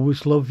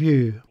 Always Love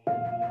You.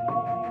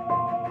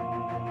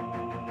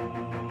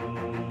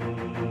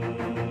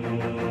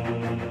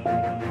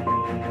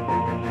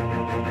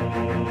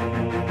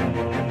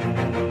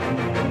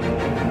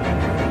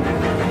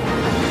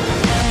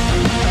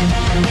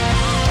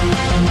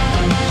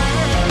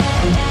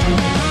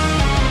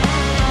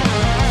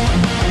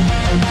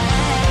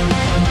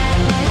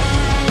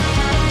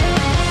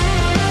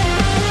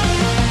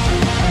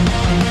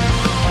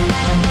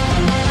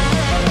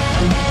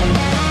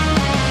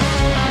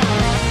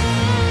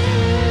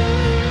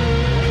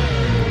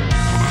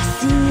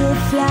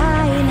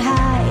 Flying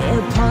high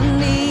upon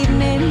the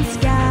evening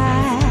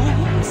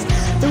skies,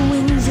 the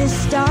wings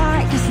as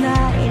dark as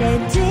night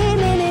are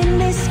dimming in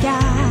the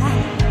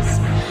skies.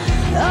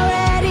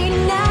 Already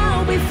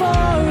now,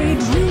 before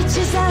it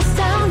reaches us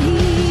down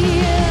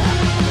here,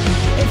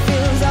 it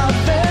fills our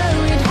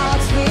buried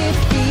hearts with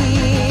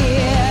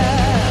fear.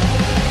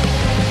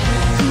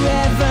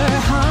 Whoever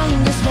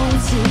hungers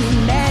won't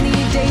see many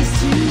days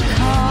to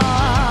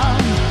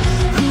come.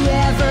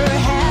 Whoever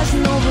has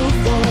no roof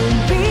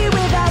won't be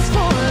with us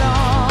for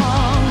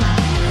long.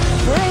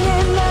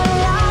 Bringing the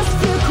last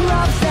few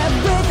crops that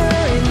wither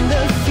in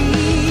the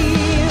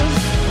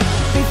fields.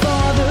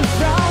 Before the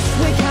frost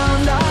we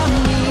count our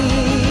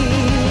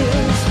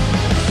meals.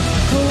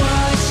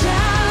 Watch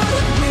out,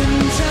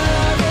 winter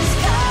is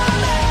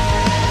coming.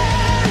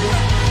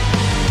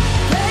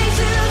 Pray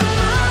to the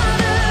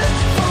Mother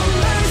for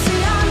mercy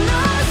on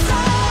our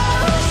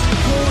souls.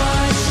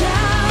 Watch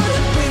out,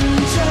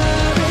 winter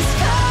is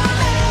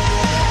coming.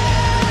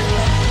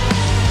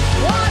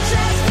 Watch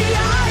as the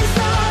ice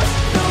falls,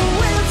 the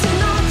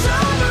wilting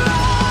autumn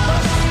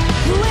rose.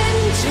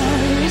 Winter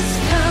is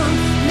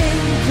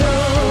coming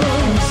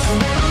close.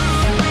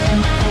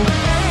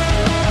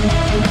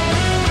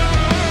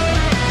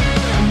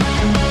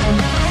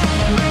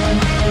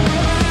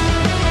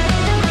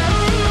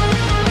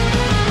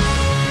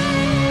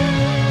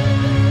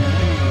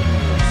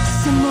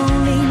 Some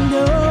only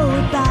know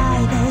it by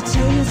the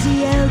tales the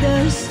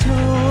elders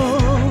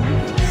told.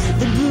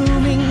 The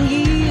blooming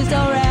years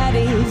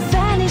already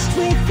vanished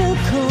with the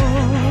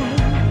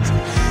cold.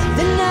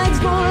 The nights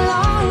grow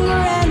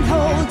longer and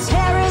hold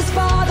terrors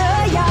for the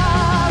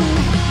young.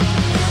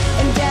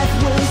 And death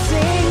will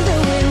sing the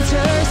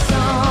winter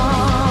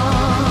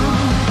song.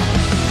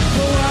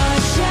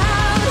 Watch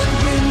out,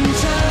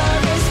 winter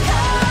is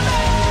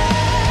coming.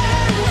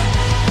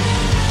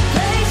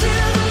 Pray to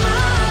the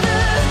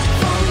Mother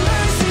for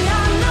mercy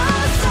on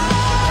our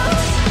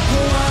souls.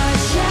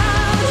 Watch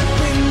out,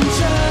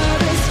 winter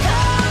is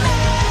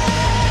coming.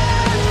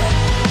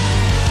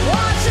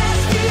 Watch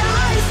as the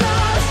ice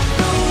falls,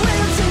 the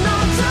wilting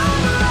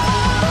autumn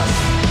rose.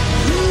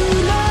 Who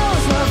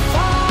knows what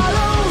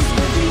follows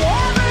with the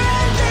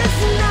ever-endless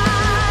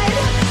night?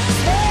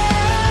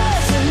 Spare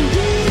us in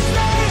these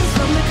days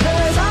from the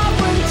curse of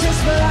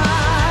winter's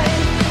blight.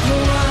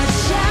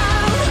 Watch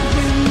out,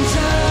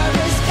 winter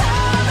is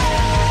coming.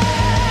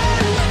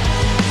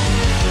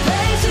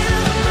 Pray to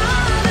the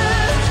Mother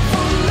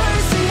for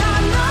mercy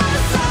on our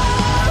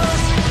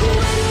souls.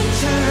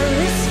 Winter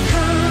is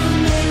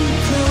coming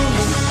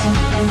close.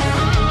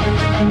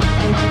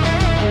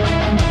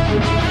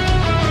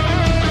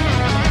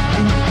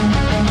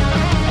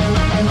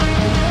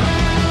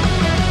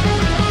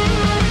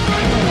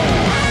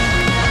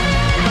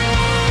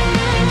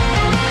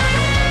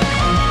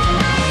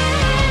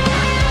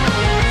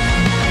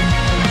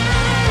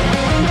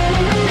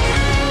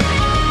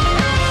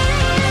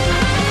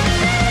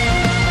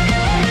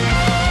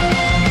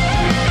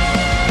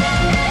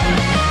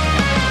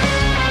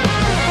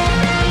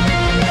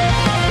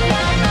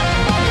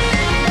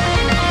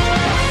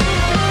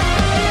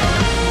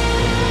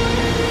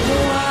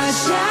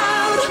 Watch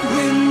out,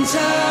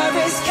 winter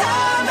is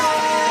coming.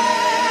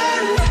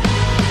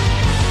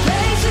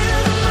 Pray to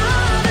the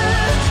Mother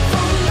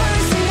for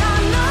mercy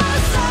on our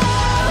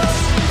souls.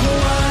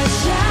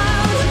 Watch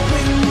out,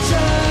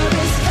 winter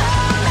is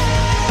coming.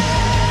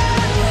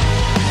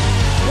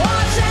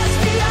 Watch as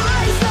the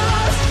ice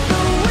falls,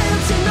 the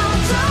wilting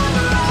autumn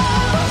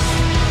rose.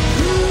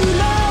 Who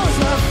knows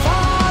what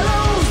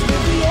follows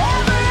with the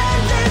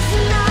ever-endless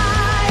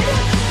night?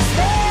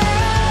 Spare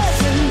us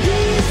in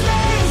these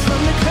days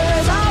from the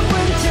curse of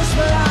winter's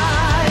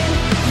blight.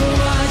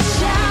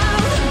 Watch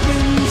out,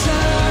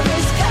 winter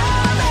is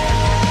coming.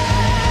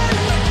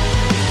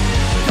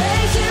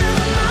 Pray to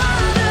the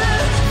Mother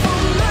for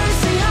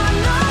mercy on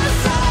our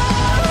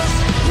souls.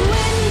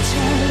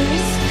 Winter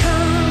is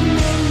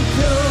coming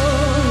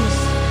close.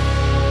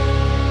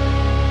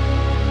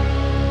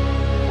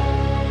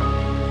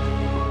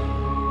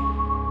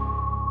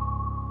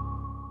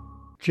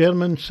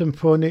 German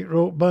symphonic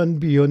rock band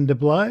Beyond the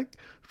Black,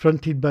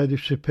 fronted by the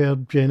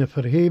superb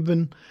Jennifer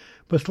Haven,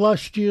 with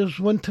last year's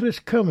Winter is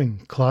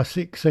Coming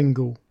classic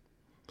single.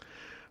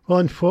 Well,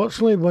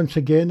 unfortunately, once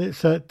again,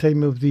 it's that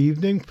time of the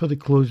evening for the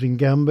closing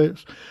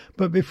gambits.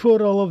 But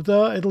before all of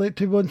that, I'd like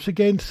to once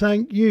again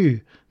thank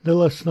you, the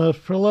listener,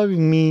 for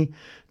allowing me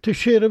to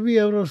share a wee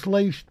hour's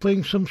live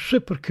playing some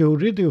super cool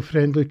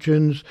radio-friendly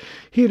tunes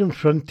here on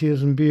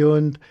Frontiers and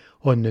Beyond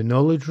on the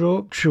Knowledge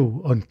Rock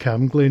Show on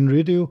Camglen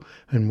Radio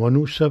and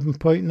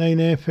 107.9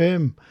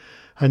 FM.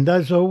 And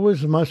as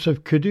always,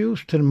 massive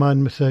kudos to the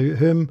man without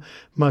whom,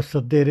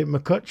 Master Derek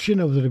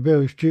McCutcheon of the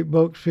Rebellious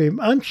Jukebox fame,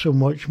 and so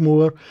much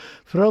more,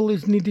 for all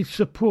his needed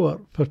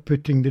support for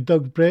putting the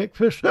Doug's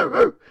Breakfast,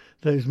 that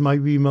is my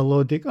wee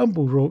melodic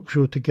humble rock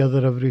show,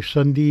 together every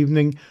Sunday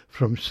evening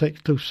from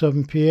 6 till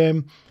 7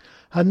 p.m.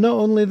 And not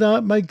only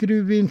that, my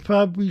groovy and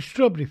fab wee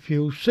Strawberry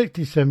Fields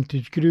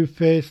 60-70s Groove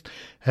Fest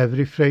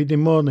every Friday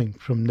morning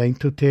from 9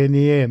 till 10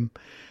 a.m.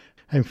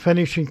 I'm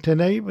finishing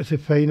tonight with the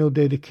final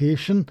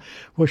dedication,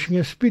 wishing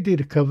a speedy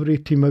recovery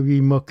to my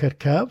wee mucker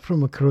cat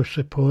from across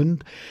the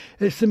pond.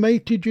 It's the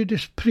mighty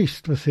Judas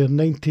Priest with their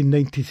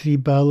 1993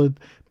 ballad,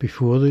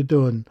 Before the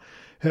Dawn.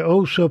 It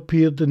also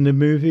appeared in the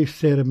movie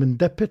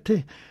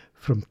Serendipity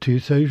from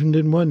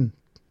 2001.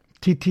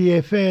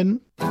 TTFN.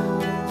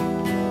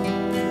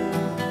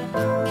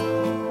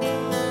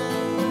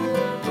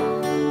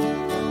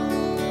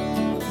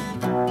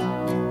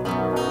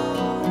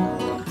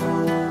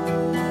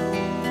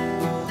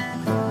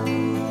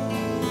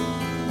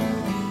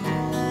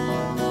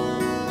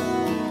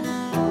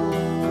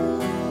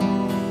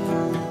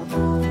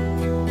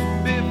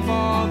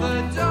 Before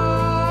the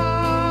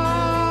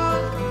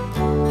dawn,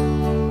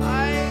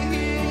 I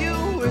hear you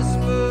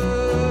whisper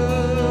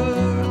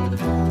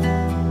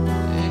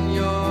in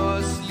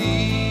your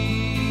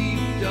sleep.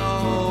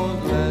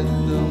 Don't let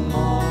the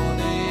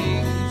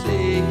morning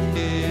take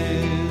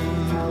him.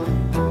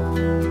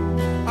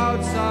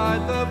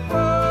 Outside, the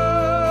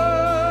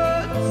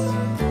birds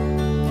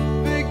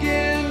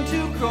begin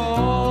to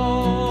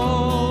call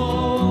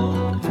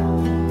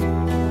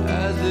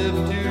as if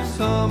to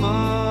summon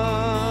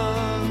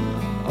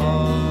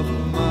of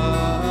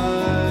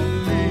my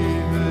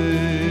leaving.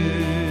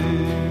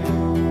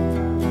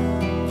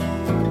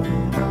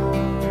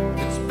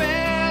 It's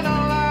been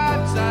a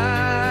lifetime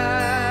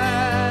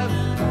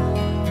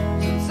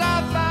since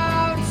I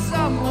found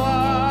someone,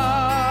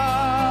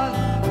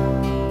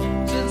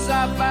 since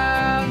I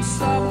found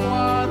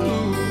someone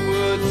who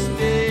would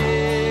stay.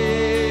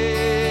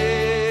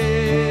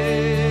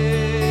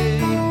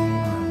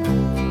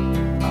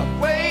 I've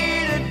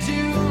waited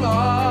too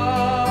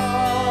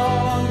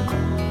long,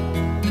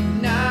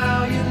 and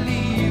now you're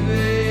leaving.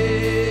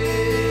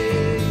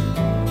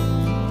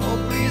 Oh,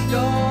 please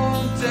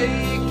don't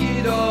take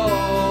it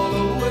all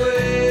away.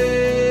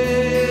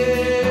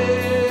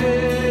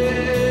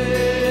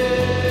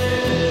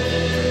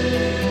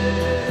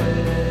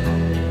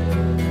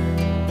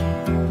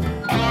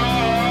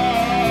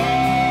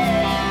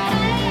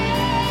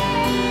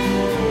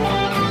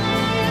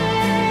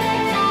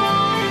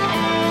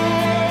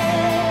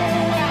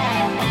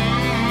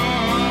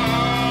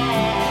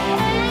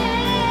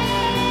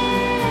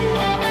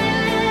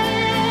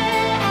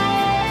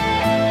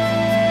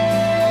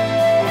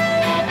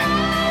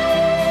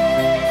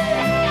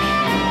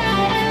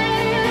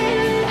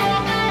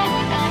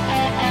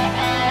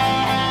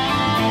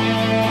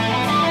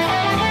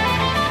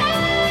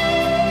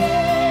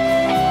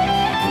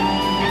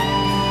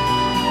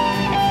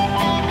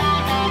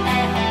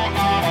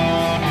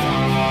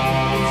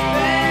 It's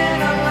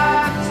been a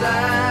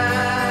lifetime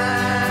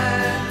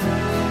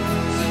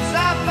since I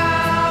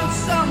found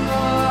someone,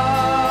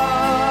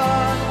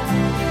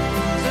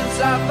 since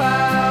I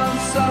found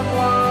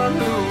someone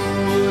who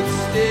would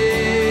stay.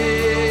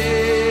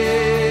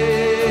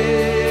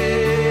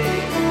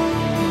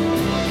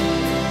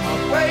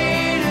 I've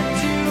waited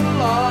too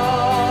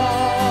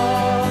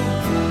long,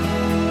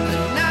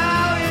 and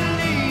now you're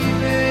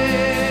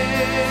leaving.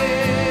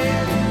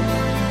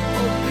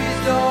 Oh, please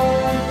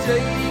don't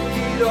take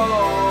it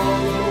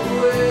all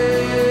away.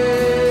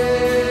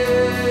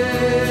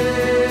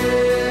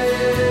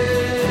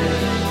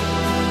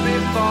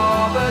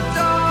 Before the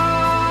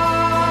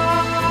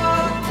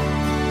dawn,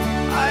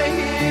 I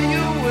hear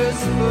you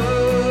whisper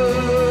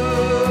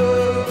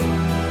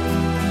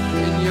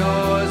in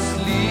your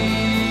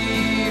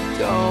sleep.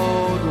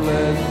 Don't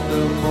let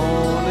the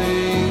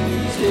morning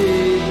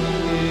take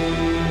you.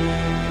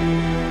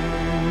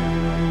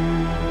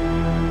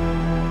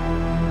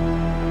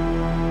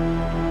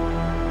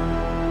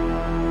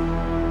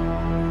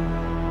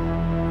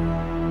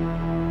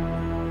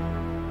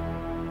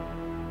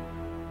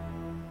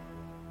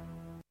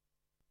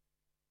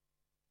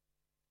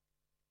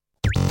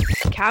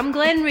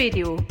 Camglen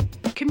Radio.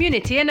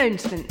 Community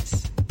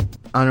announcements.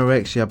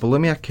 Anorexia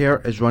Bulimia Care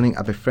is running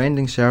a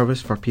befriending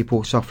service for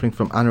people suffering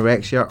from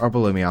anorexia or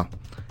bulimia.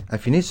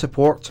 If you need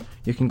support,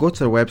 you can go to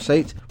their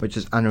website, which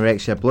is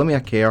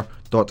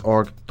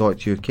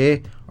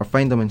anorexiabulimiacare.org.uk, or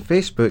find them on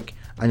Facebook,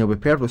 and you'll be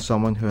paired with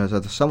someone who has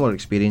had a similar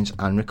experience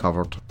and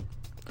recovered.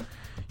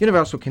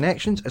 Universal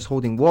Connections is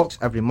holding walks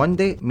every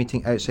Monday,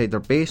 meeting outside their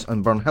base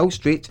on Burnhill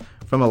Street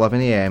from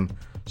 11 a.m.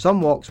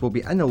 Some walks will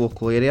be in the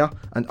local area,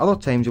 and other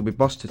times you'll be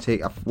bused to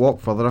take a walk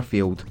further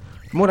afield.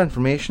 For more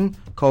information,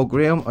 call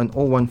Graham on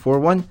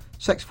 0141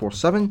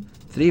 647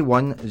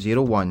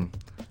 3101.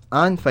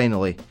 And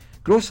finally,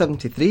 Grow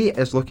 73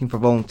 is looking for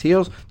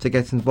volunteers to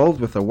get involved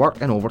with their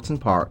work in Overton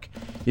Park.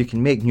 You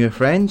can make new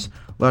friends,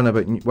 learn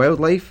about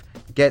wildlife,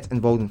 get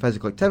involved in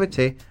physical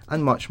activity,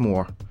 and much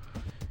more.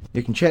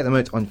 You can check them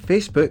out on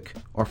Facebook,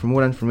 or for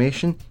more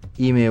information,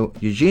 email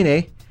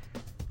Eugenie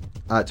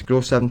at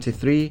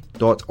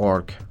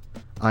grow73.org.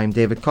 I'm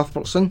David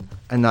Cuthbertson,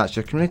 and that's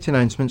your community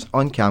announcements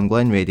on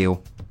Camglen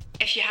Radio.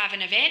 If you have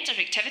an event or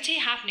activity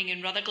happening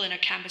in Rutherglen or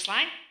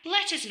Cambuslang,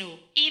 let us know.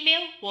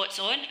 Email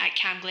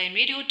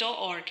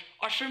what'son@camglenradio.org,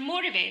 or for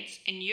more events in your